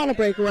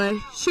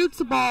 Shoots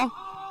the ball.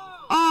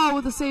 Oh,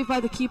 with a save by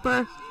the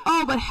keeper.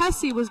 Oh, but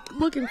Hesse was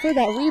looking for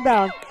that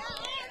rebound.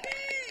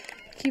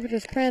 Keeper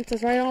just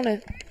prances right on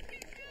it.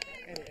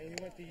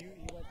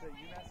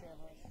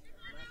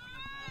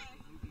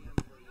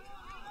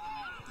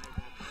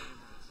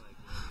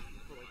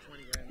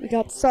 We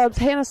got subs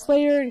Hannah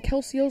Slater and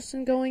Kelsey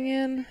Olsen going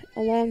in,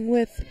 along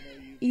with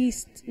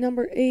East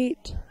number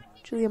 8,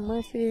 Julia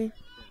Murphy.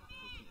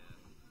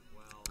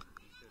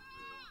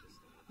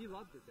 He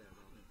loved it there,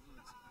 though.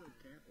 It's a good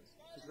campus.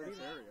 It's a great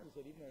area. He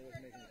said even though he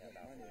wasn't making that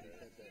money, he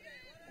said that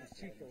it's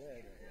cheap to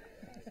live.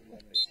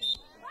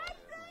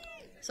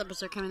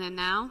 Subs are coming in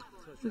now.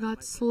 We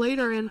got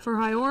Slater in for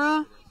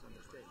Hyora.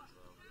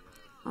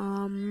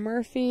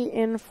 Murphy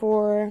in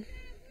for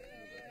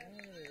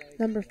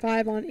number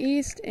 5 on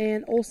East,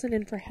 and Olsen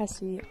in for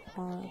Hesse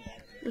on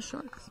the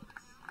Sharks.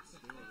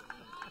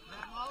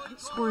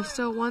 Score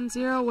still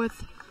 1-0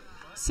 with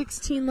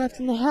 16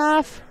 left in the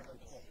half.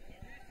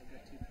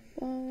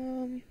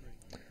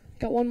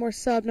 Got one more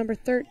sub, number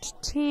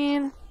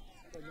 13.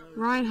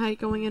 Reinheit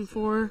going in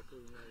for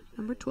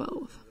number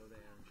 12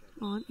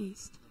 on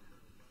East.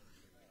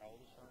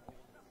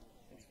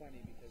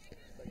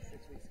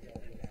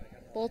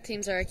 Both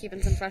teams are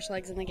keeping some fresh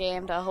legs in the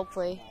game to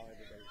hopefully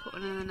put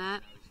one in the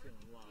net.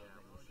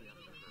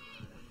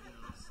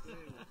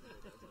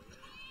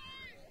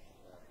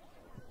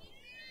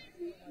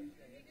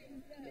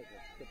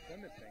 The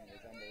Plymouth thing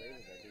was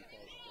unbelievable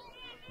because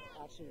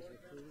Ashley was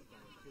recruited by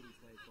Kitty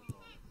played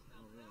football.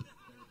 Oh, really?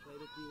 And he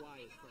played at DY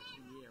his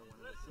freshman year, one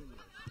of the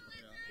seniors.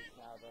 Yeah.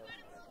 Now the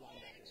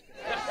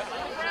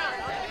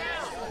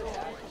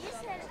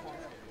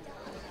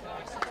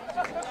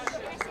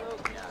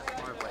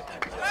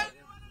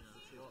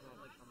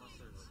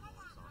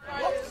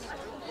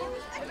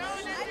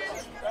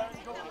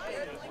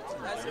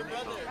That's your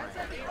brother.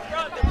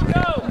 Let's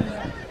go.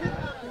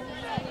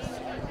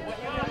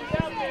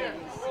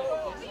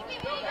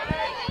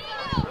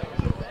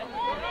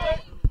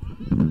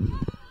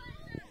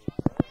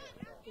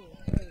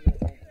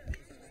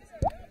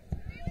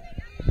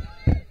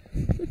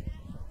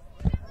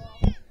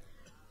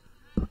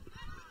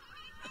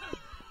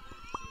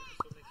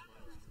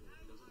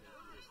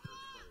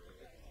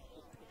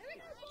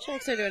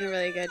 Sharks are doing a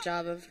really good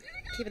job of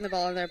keeping the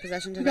ball in their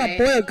possession We got tonight.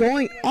 Boyle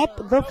going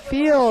up the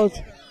field.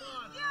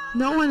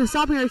 No one is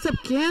stopping her except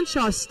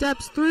Ganshaw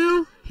steps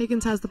through.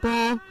 Higgins has the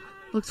ball.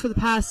 Looks for the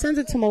pass, sends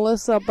it to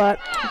Melissa, but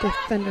the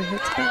defender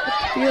hits back up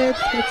the field.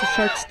 Hits the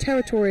Sharks'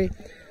 territory.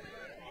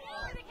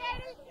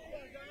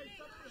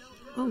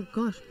 Oh,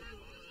 gosh.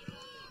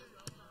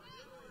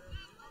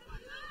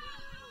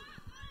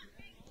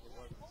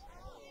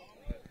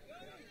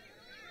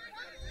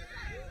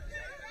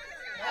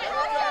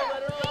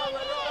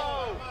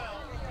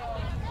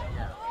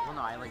 Well,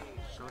 no, I like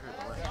showed her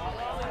the list.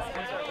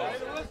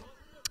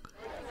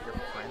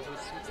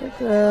 It's like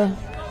the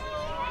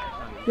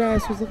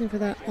Ross was looking for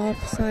that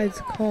offsides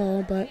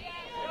call, but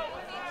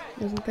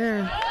it wasn't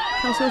there.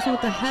 Kelsey with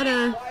the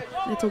header.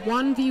 It's a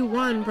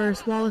 1v1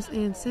 versus Wallace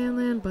and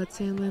Sandland, but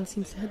Sandland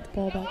seems to hit the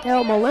ball back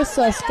out.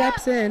 Melissa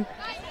steps in.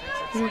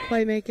 Doesn't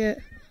quite make it.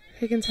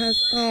 Higgins has,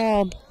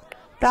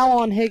 foul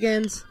on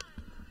Higgins.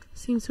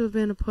 Seems to have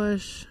been a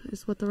push,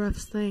 is what the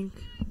refs think.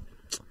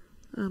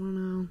 I don't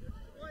know.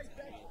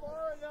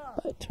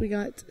 But we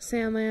got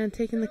Sandland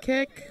taking the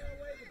kick.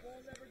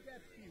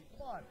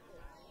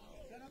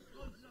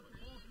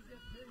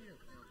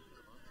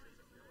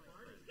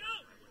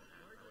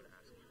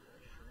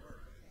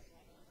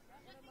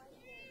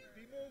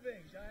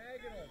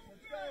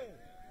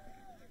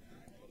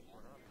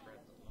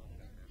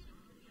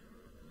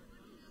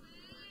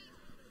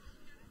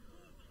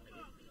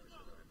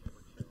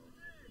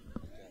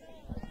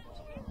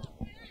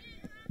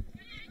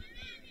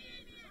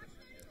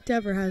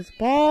 Dever has the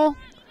ball.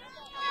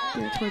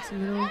 Get it towards the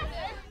middle.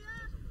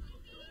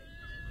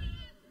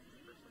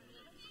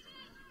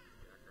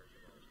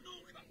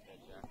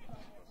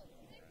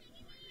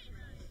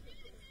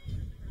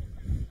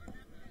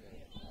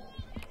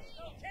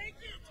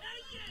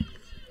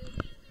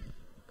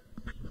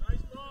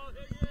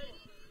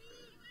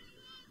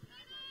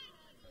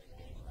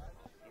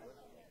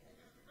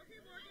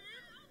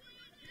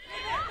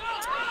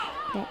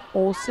 Got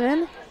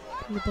Olsen.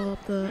 Putting the ball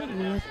up the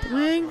left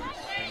wing.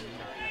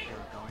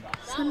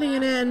 Sending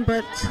it in,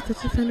 but the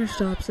defender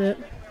stops it.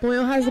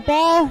 Boyle has the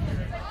ball.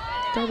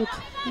 Double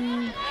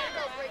team.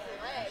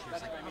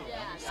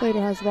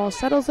 Slater has the ball,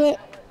 settles it.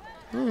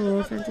 Oh,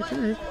 offensive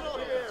finish.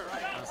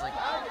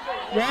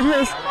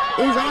 Wallace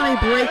is on a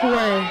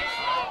breakaway.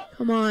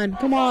 Come on,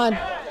 come on.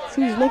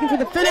 She's looking for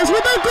the finish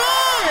with a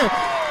goal!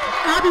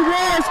 Abby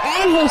Wallace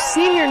on her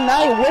senior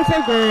night with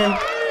a goal.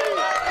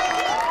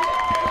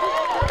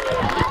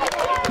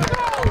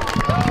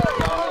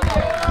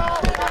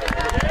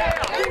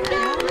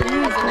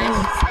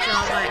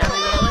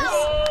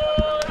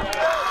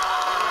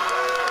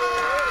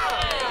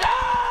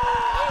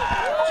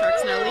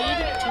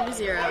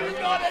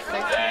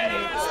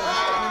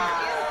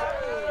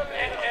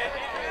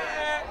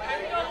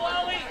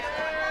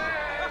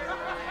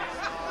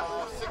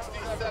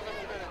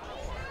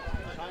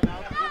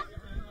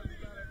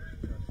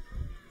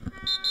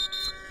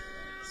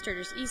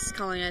 Sturgis East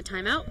calling a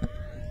timeout.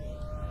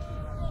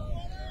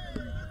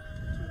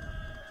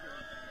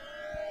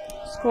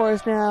 Score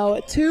is now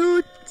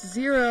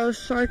 2-0.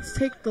 Sharks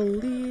take the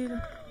lead.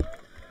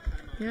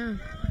 Yeah.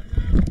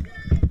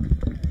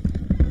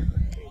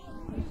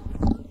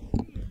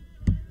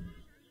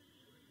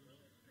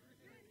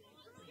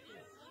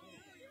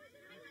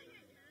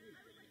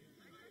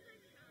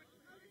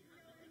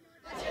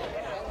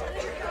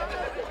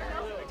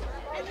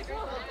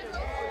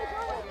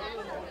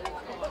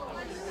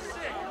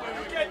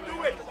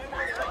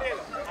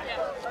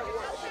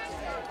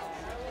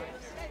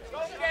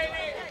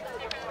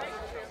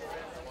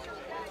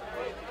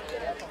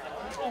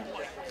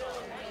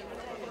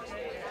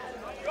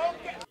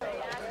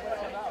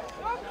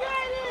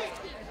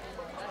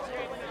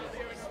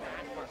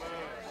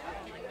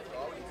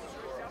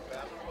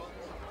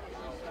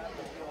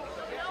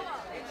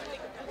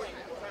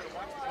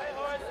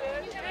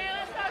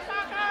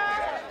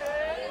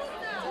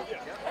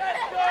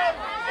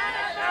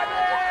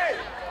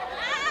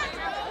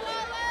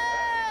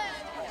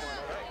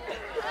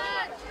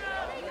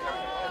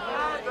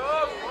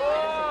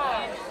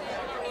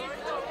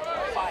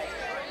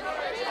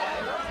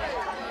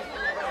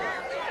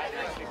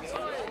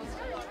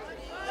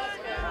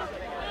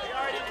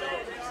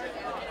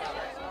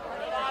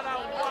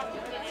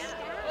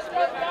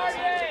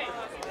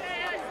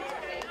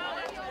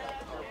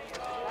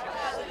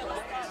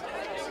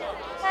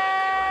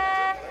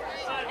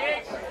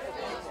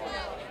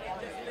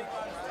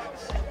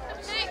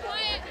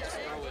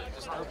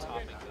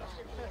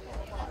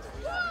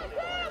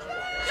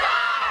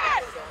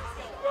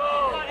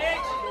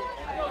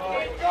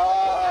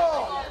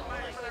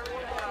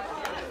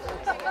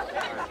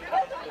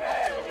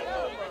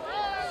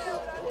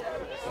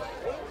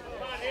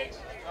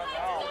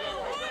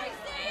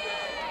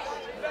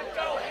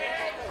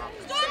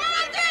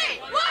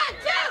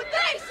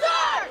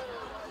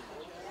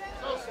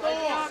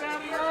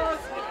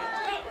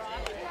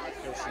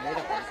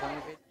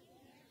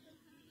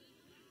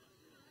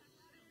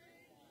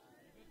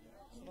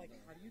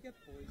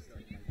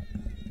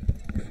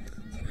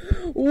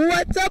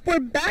 What's up? We're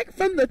back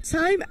from the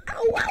time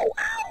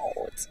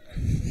out.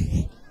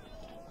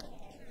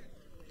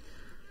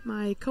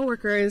 My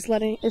coworker is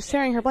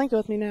sharing her blanket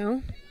with me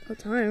now. Oh,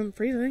 time, I'm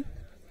freezing.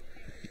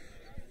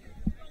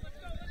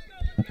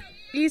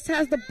 East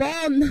has the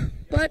ball,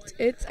 but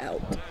it's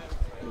out.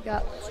 We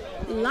got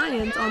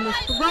Lions on the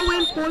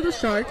throw-in for the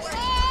Sharks.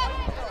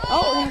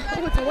 Oh,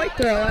 it's a white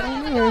throw. I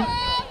don't know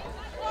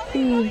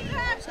who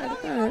decided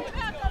that.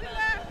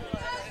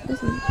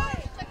 Listen.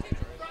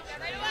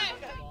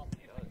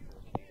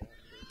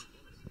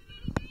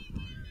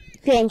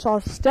 Getting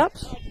off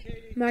steps.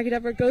 Maggie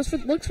Dever looks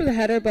for the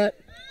header, but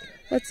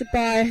lets it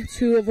by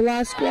to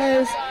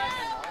Velasquez.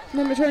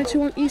 Number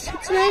 22 on East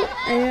hits it out,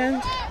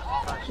 and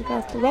we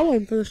got the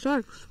throw-in for the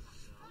Sharks.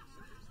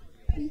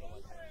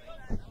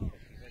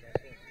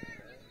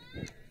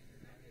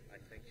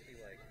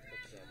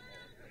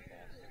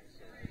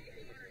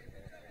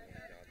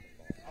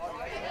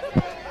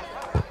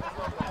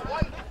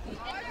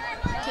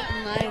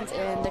 Keaton Lyons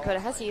and Dakota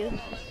Hesse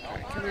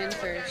coming in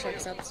for Shark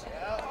subs.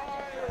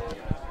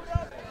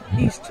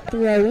 East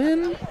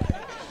throw-in.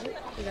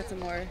 We got some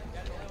more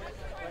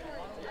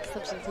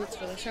substitutes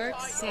for the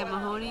Sharks. Sam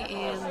Mahoney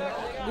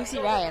and Lucy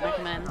Ryan are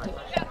coming in.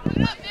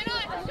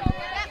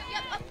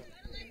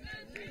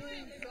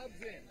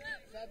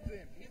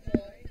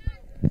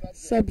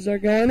 Subs are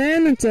going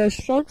in. It's a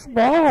Sharks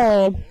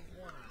ball.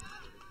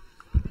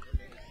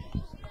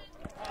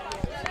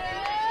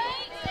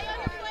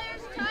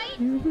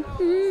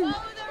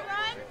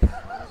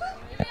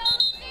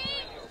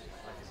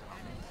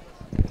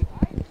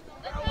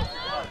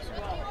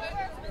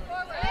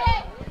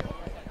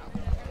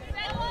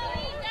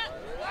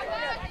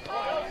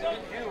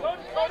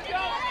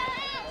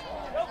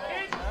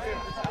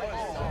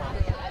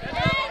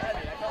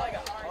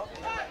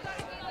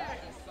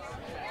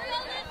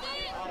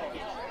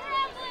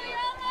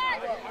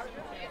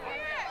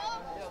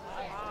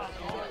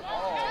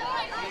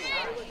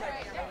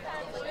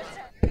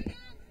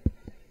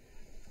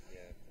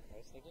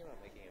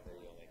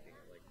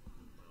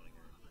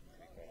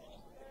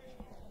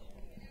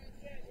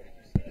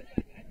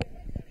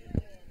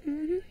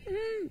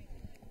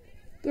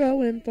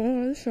 Throw in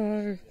for the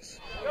Sharks.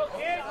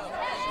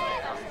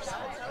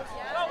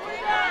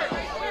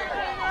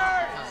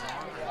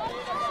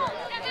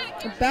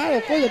 A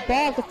battle for the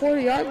ball at the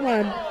 40-yard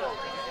line.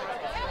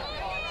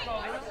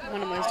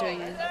 One of them was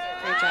doing a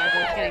great job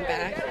of getting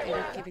back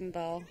and keeping the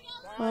ball.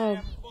 Oh.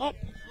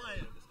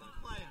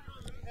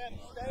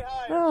 Stay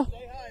higher. Oh.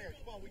 Stay higher.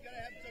 Come on, we gotta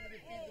have somebody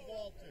to feed the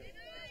ball to.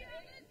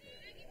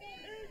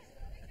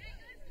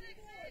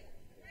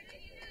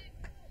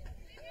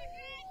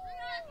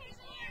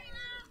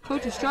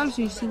 Coach's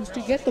strategy seems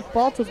to get the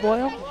ball to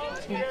Boyle,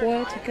 and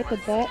Boyle to get the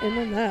ball in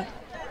the net.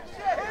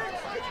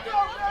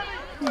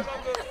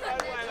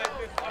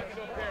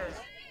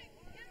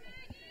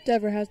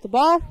 Dever has the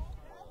ball.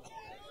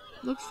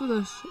 Looks for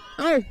the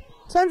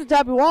sends it to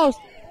Tabby Wallace.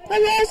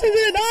 Tabby Wallace is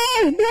it.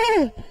 Oh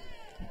no!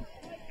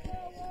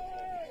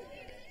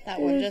 That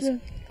one just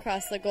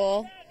crossed the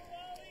goal.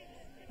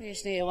 We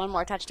just needed one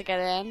more touch to get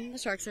in. The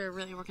Sharks are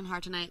really working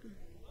hard tonight.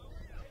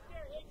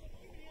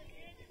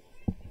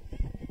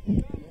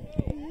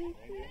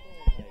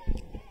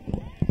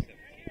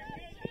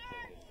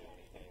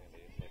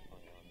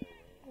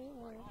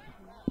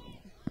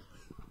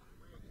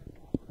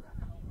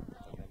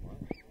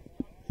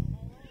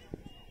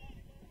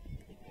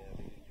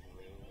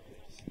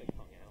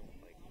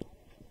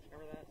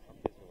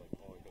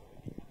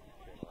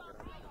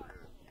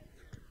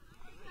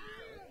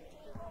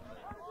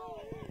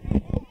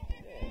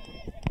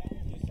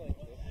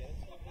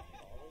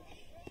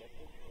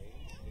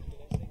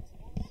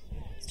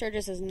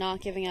 Sturgis is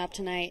not giving up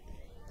tonight.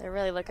 They're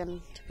really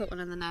looking to put one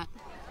in the net.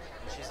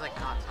 She's like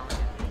not telling you.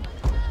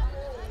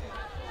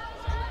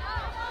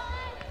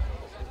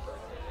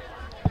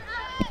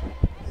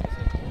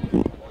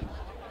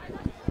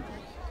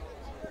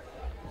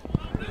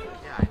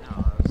 Yeah, I know.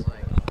 I was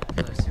like,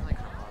 it seemed like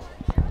her mom.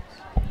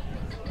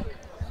 And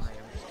like,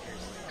 I'm just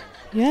curious.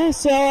 Yeah,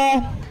 so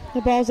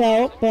the ball's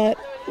out, but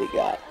we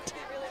got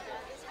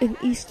an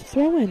East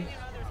throw-in.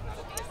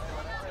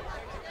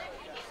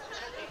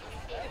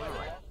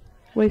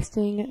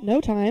 Wasting no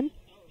time,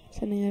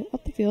 sending it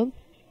up the field.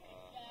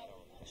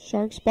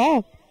 Sharks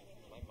ball.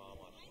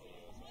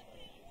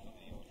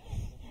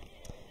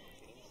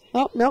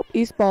 Oh, nope,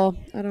 East ball.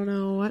 I don't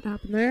know what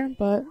happened there,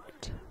 but...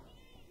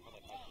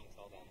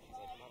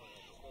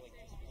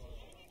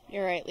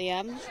 You're right,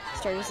 Liam.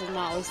 Sturgis is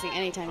not wasting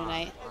any time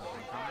tonight.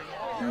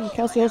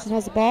 Kelsey Olsen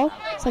has the ball,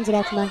 sends it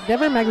off to Maggie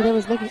Dever. Maggie Dever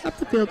is looking up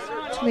the field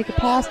to make a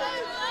pass.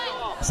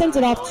 Sends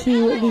it off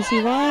to Lucy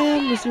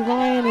Ryan. Lucy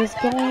Ryan is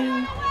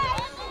going...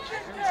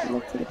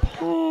 look for the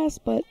pass,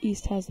 but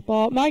East has the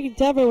ball. Maggie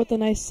Dever with a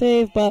nice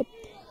save, but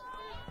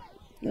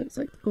looks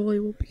like the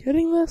goalie will be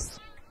getting this.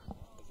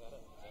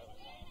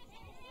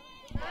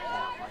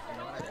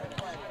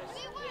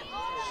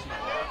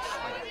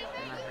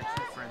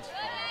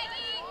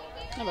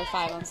 Number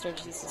 5 on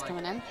Sturgis is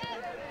coming in.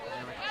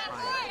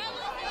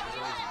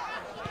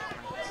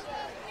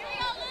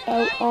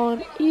 Out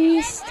on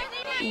East,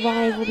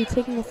 Ryan will be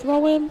taking the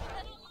throw-in.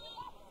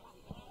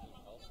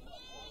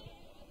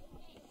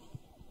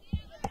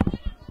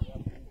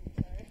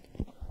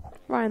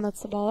 Ryan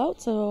lets the ball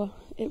out, so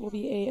it will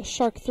be a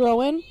Shark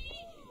throw-in.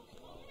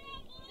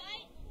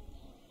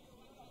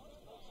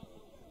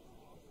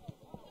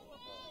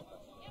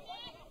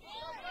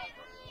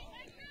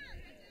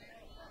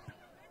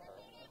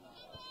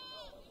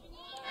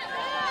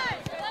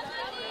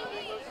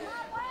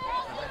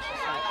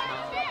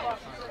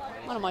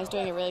 Monomoy's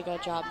doing a really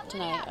good job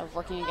tonight of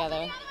working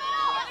together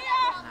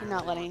and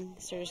not letting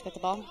Sturgis get the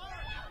ball.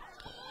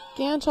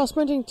 Ganshaw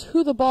sprinting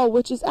to the ball,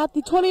 which is at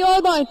the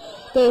 20-yard line.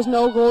 There's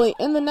no goalie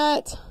in the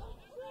net,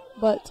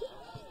 but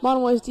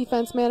Monomoy's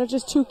defense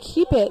manages to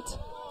keep it.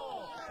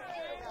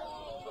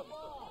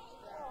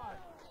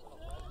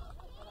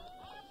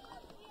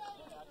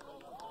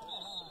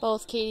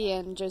 Both Katie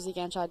and Josie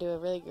Ganshaw do a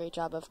really great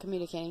job of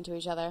communicating to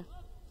each other.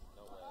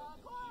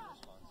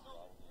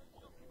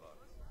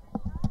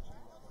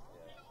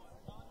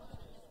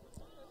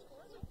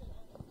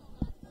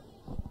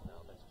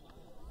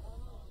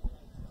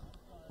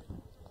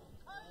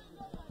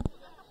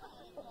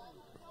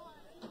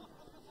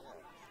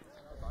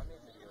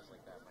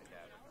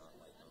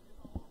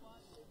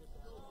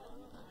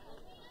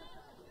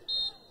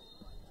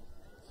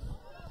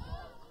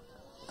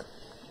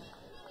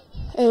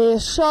 A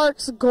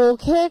Sharks goal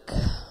kick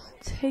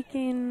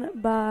taken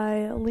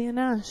by Leah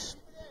Nash.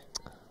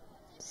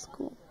 That's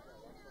cool.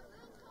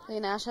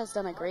 Leah Nash has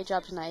done a great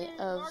job tonight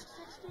of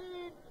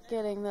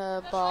getting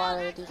the ball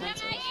out of the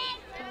defenses.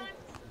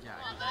 Yeah,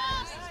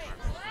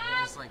 he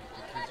just like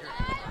the kids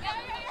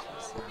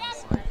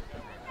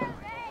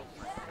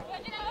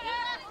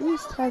are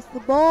East has the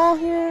ball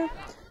here,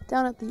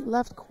 down at the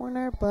left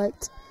corner,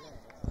 but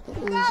it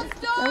is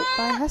kicked out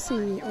by Hesse,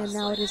 and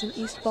now it is an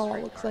East ball.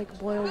 Looks like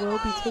Boyle will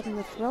be taking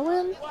the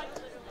throw-in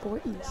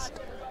for East.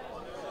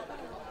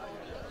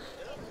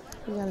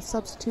 We got a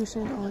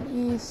substitution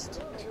on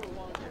East.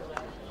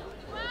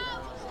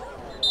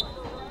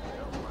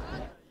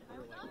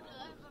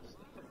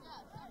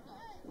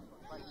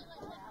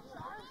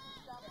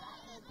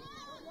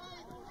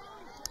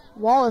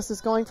 Wallace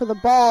is going for the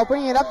ball,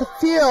 bringing it up the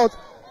field.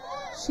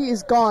 She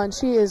is gone.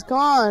 She is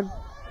gone.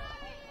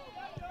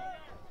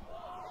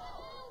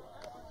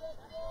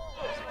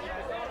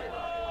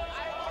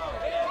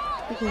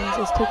 Higgins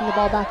is taking the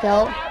ball back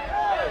out,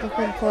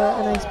 looking for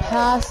a nice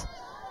pass.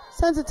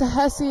 Sends it to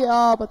Hesse,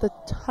 but the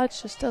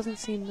touch just doesn't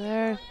seem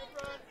there. It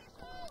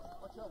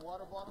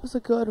was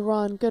a good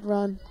run, good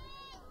run.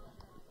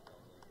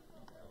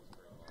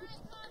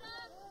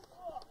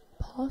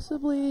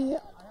 Possibly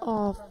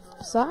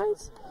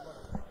offsides?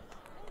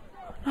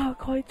 Not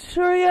quite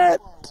sure yet.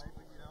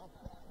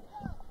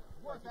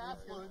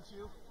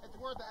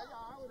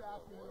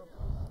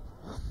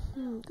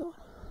 Go.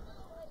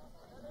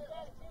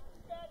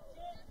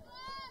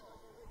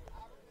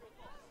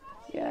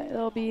 Yeah,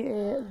 it'll be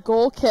a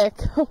goal kick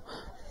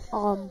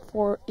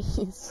for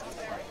East.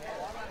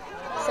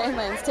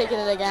 Sandland's taking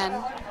it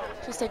again.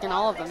 She's taking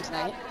all of them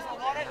tonight.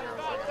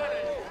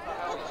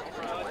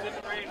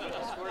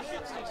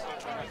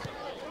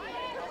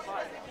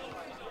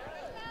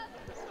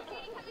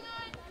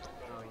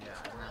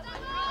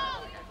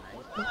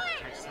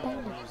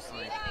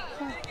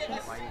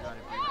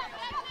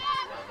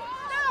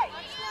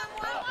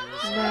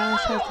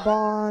 Nash has the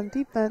ball on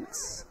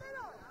defense.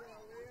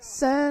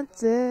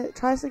 Sends it,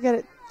 tries to get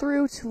it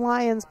through to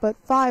Lions, but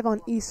 5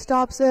 on East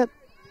stops it.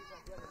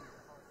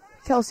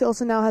 Kelsey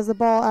Olsen now has the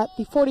ball at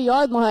the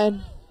 40-yard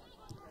line.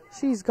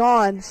 She's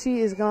gone. She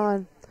is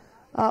gone.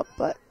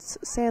 But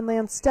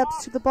Sandland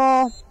steps to the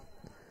ball.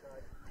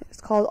 It's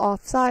called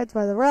offsides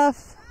by the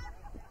ref.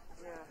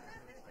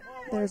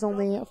 There's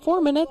only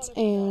 4 minutes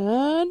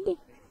and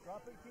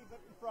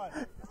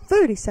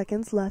 30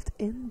 seconds left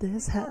in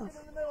this half.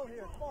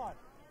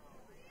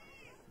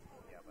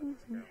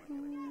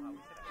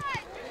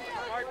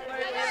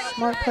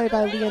 Smart play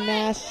by Leah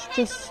Nash,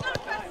 just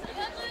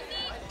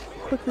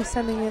quickly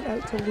sending it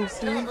out to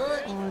Lucy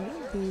on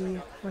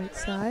the right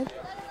side.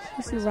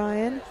 Lucy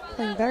Ryan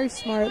playing very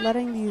smart,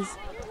 letting these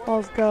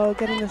balls go,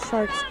 getting the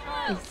Sharks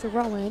a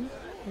throw-in.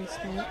 Very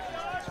smart.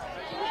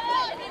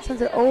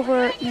 Sends it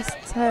over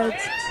East's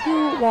heads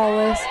to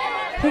Wallace.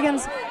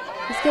 Higgins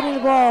is getting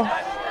the ball.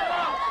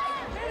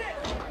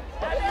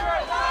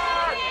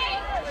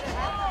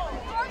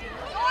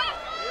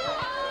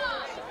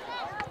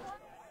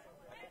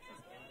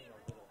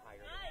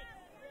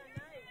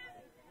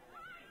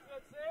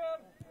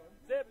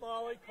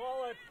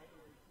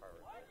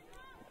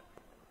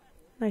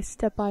 Nice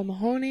step by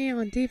Mahoney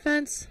on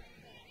defense.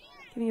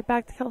 Getting it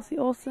back to Kelsey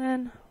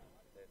Olsen.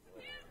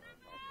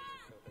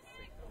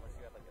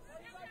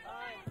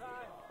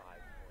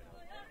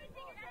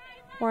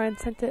 Warren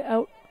sent it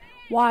out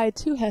wide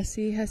to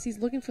Hesse. Hesse's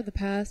looking for the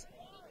pass.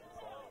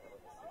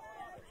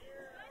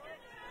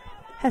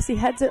 Hesse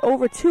heads it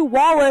over to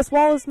Wallace.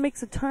 Wallace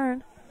makes a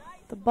turn.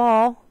 The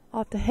ball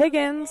off to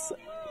Higgins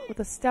with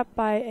a step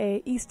by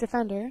a East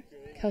defender.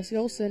 Kelsey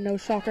Olsen, no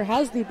shocker,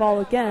 has the ball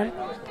again.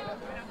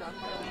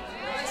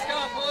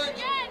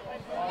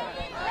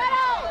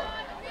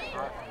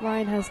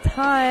 Ryan has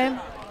time,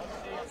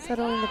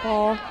 settling the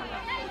ball.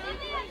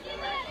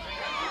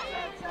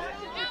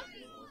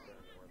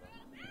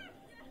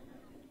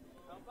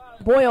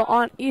 Boyle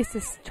on East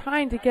is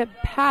trying to get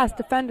past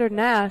defender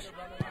Nash.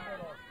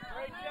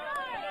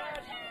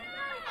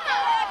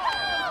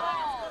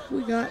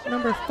 We got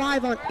number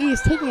 5 on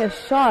East taking a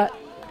shot.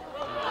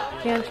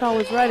 Ganshaw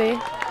was ready.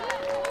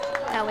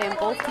 Natalie and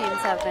both teams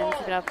have been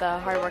keeping up the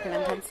hard work and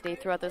intensity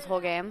throughout this whole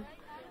game.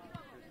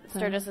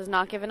 Sturgis has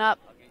not given up.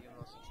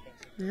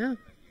 Yeah,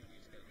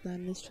 that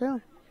is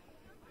true.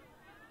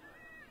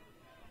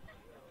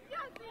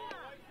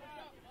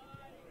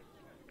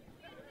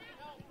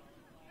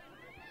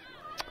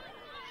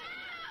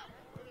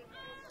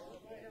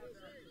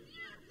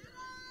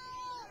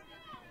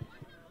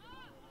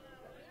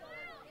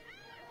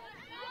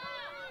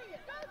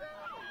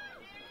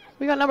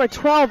 We got number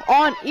 12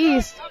 on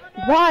East,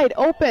 wide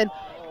open.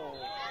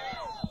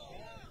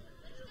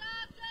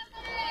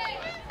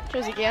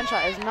 Josie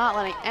Ganshaw is not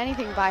letting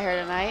anything by her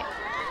tonight.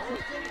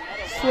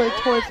 Slid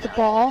towards the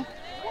ball.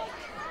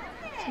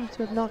 Seems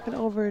to have knocked it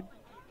over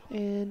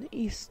an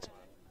East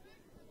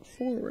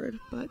forward,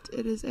 but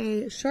it is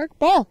a Shark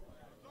ball.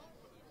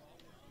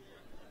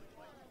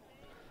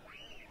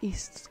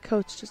 East's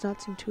coach does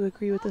not seem to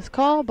agree with this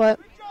call, but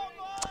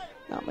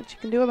not much you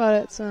can do about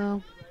it,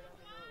 so.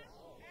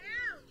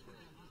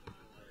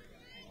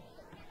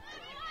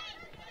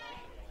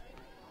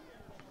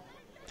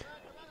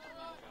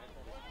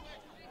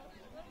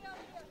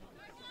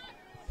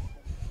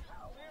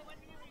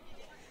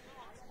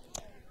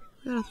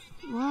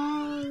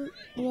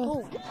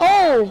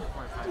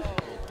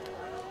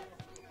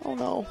 Oh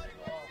no.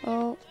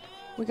 Oh,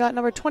 we got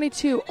number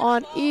 22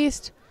 on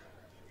East.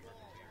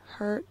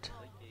 Hurt.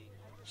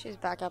 She's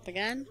back up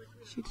again.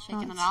 She does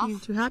shaking not it off. seem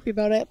too happy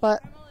about it,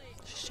 but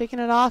she's shaking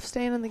it off,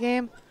 staying in the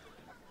game.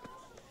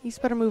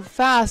 East better move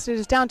fast. It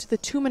is down to the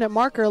 2-minute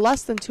marker,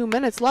 less than 2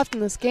 minutes left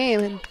in this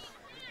game, and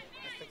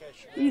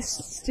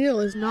East still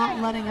is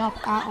not letting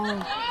up at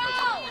all.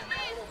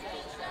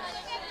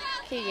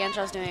 Katie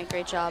Ganshaw's doing a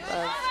great job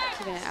of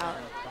keeping it out.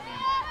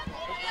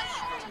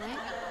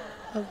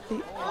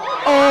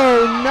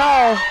 Oh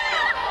no!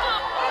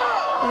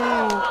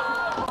 Oh.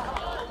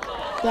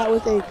 That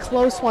was a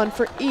close one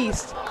for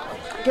East.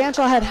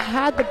 Ganshaw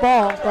had the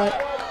ball, but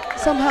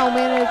somehow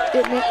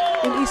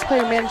an East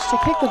player managed to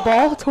kick the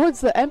ball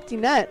towards the empty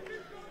net.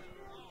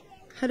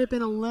 Had it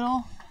been a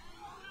little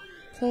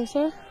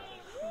closer,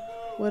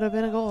 would have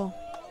been a goal.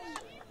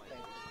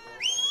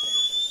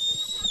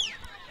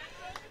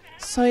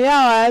 So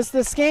yeah, as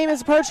this game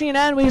is approaching an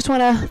end, we just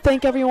want to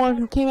thank everyone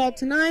who came out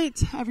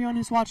tonight, everyone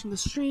who's watching the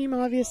stream,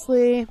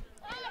 obviously,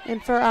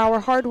 and for our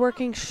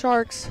hardworking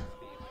Sharks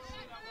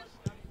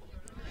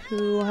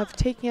who have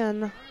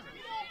taken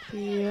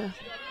the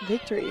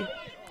victory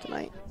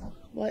tonight.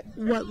 What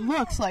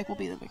looks like will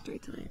be the victory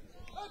tonight.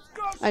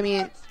 I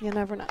mean, you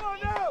never know.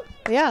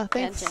 But yeah,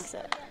 thanks.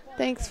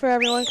 Thanks for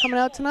everyone coming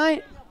out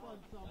tonight.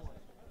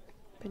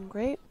 Been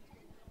great.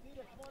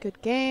 Good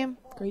game.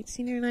 Great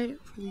senior night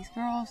for these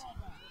girls.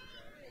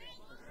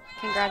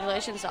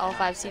 Congratulations to all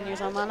 5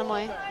 seniors on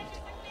Monomoy.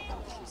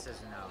 She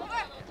says no.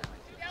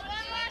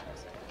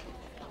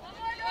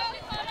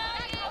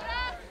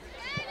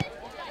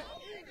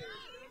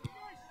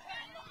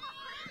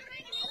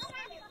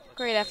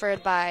 Great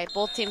effort by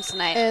both teams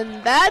tonight.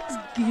 And that's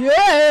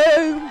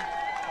game.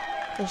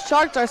 The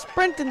Sharks are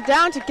sprinting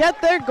down to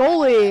get their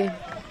goalie.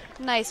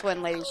 Nice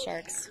win, Lady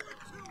Sharks.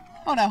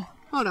 Oh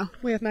no.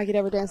 We have Maggie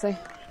Dever dancing.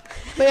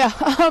 But yeah,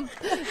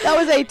 that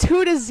was a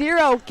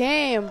 2-0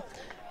 game.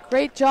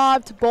 Great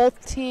job to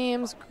both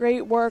teams.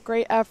 Great work,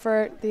 great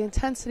effort. The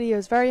intensity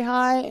is very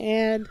high,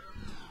 and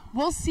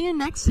we'll see you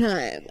next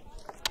time.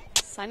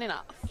 Signing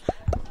off.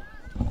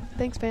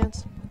 Thanks,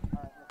 fans.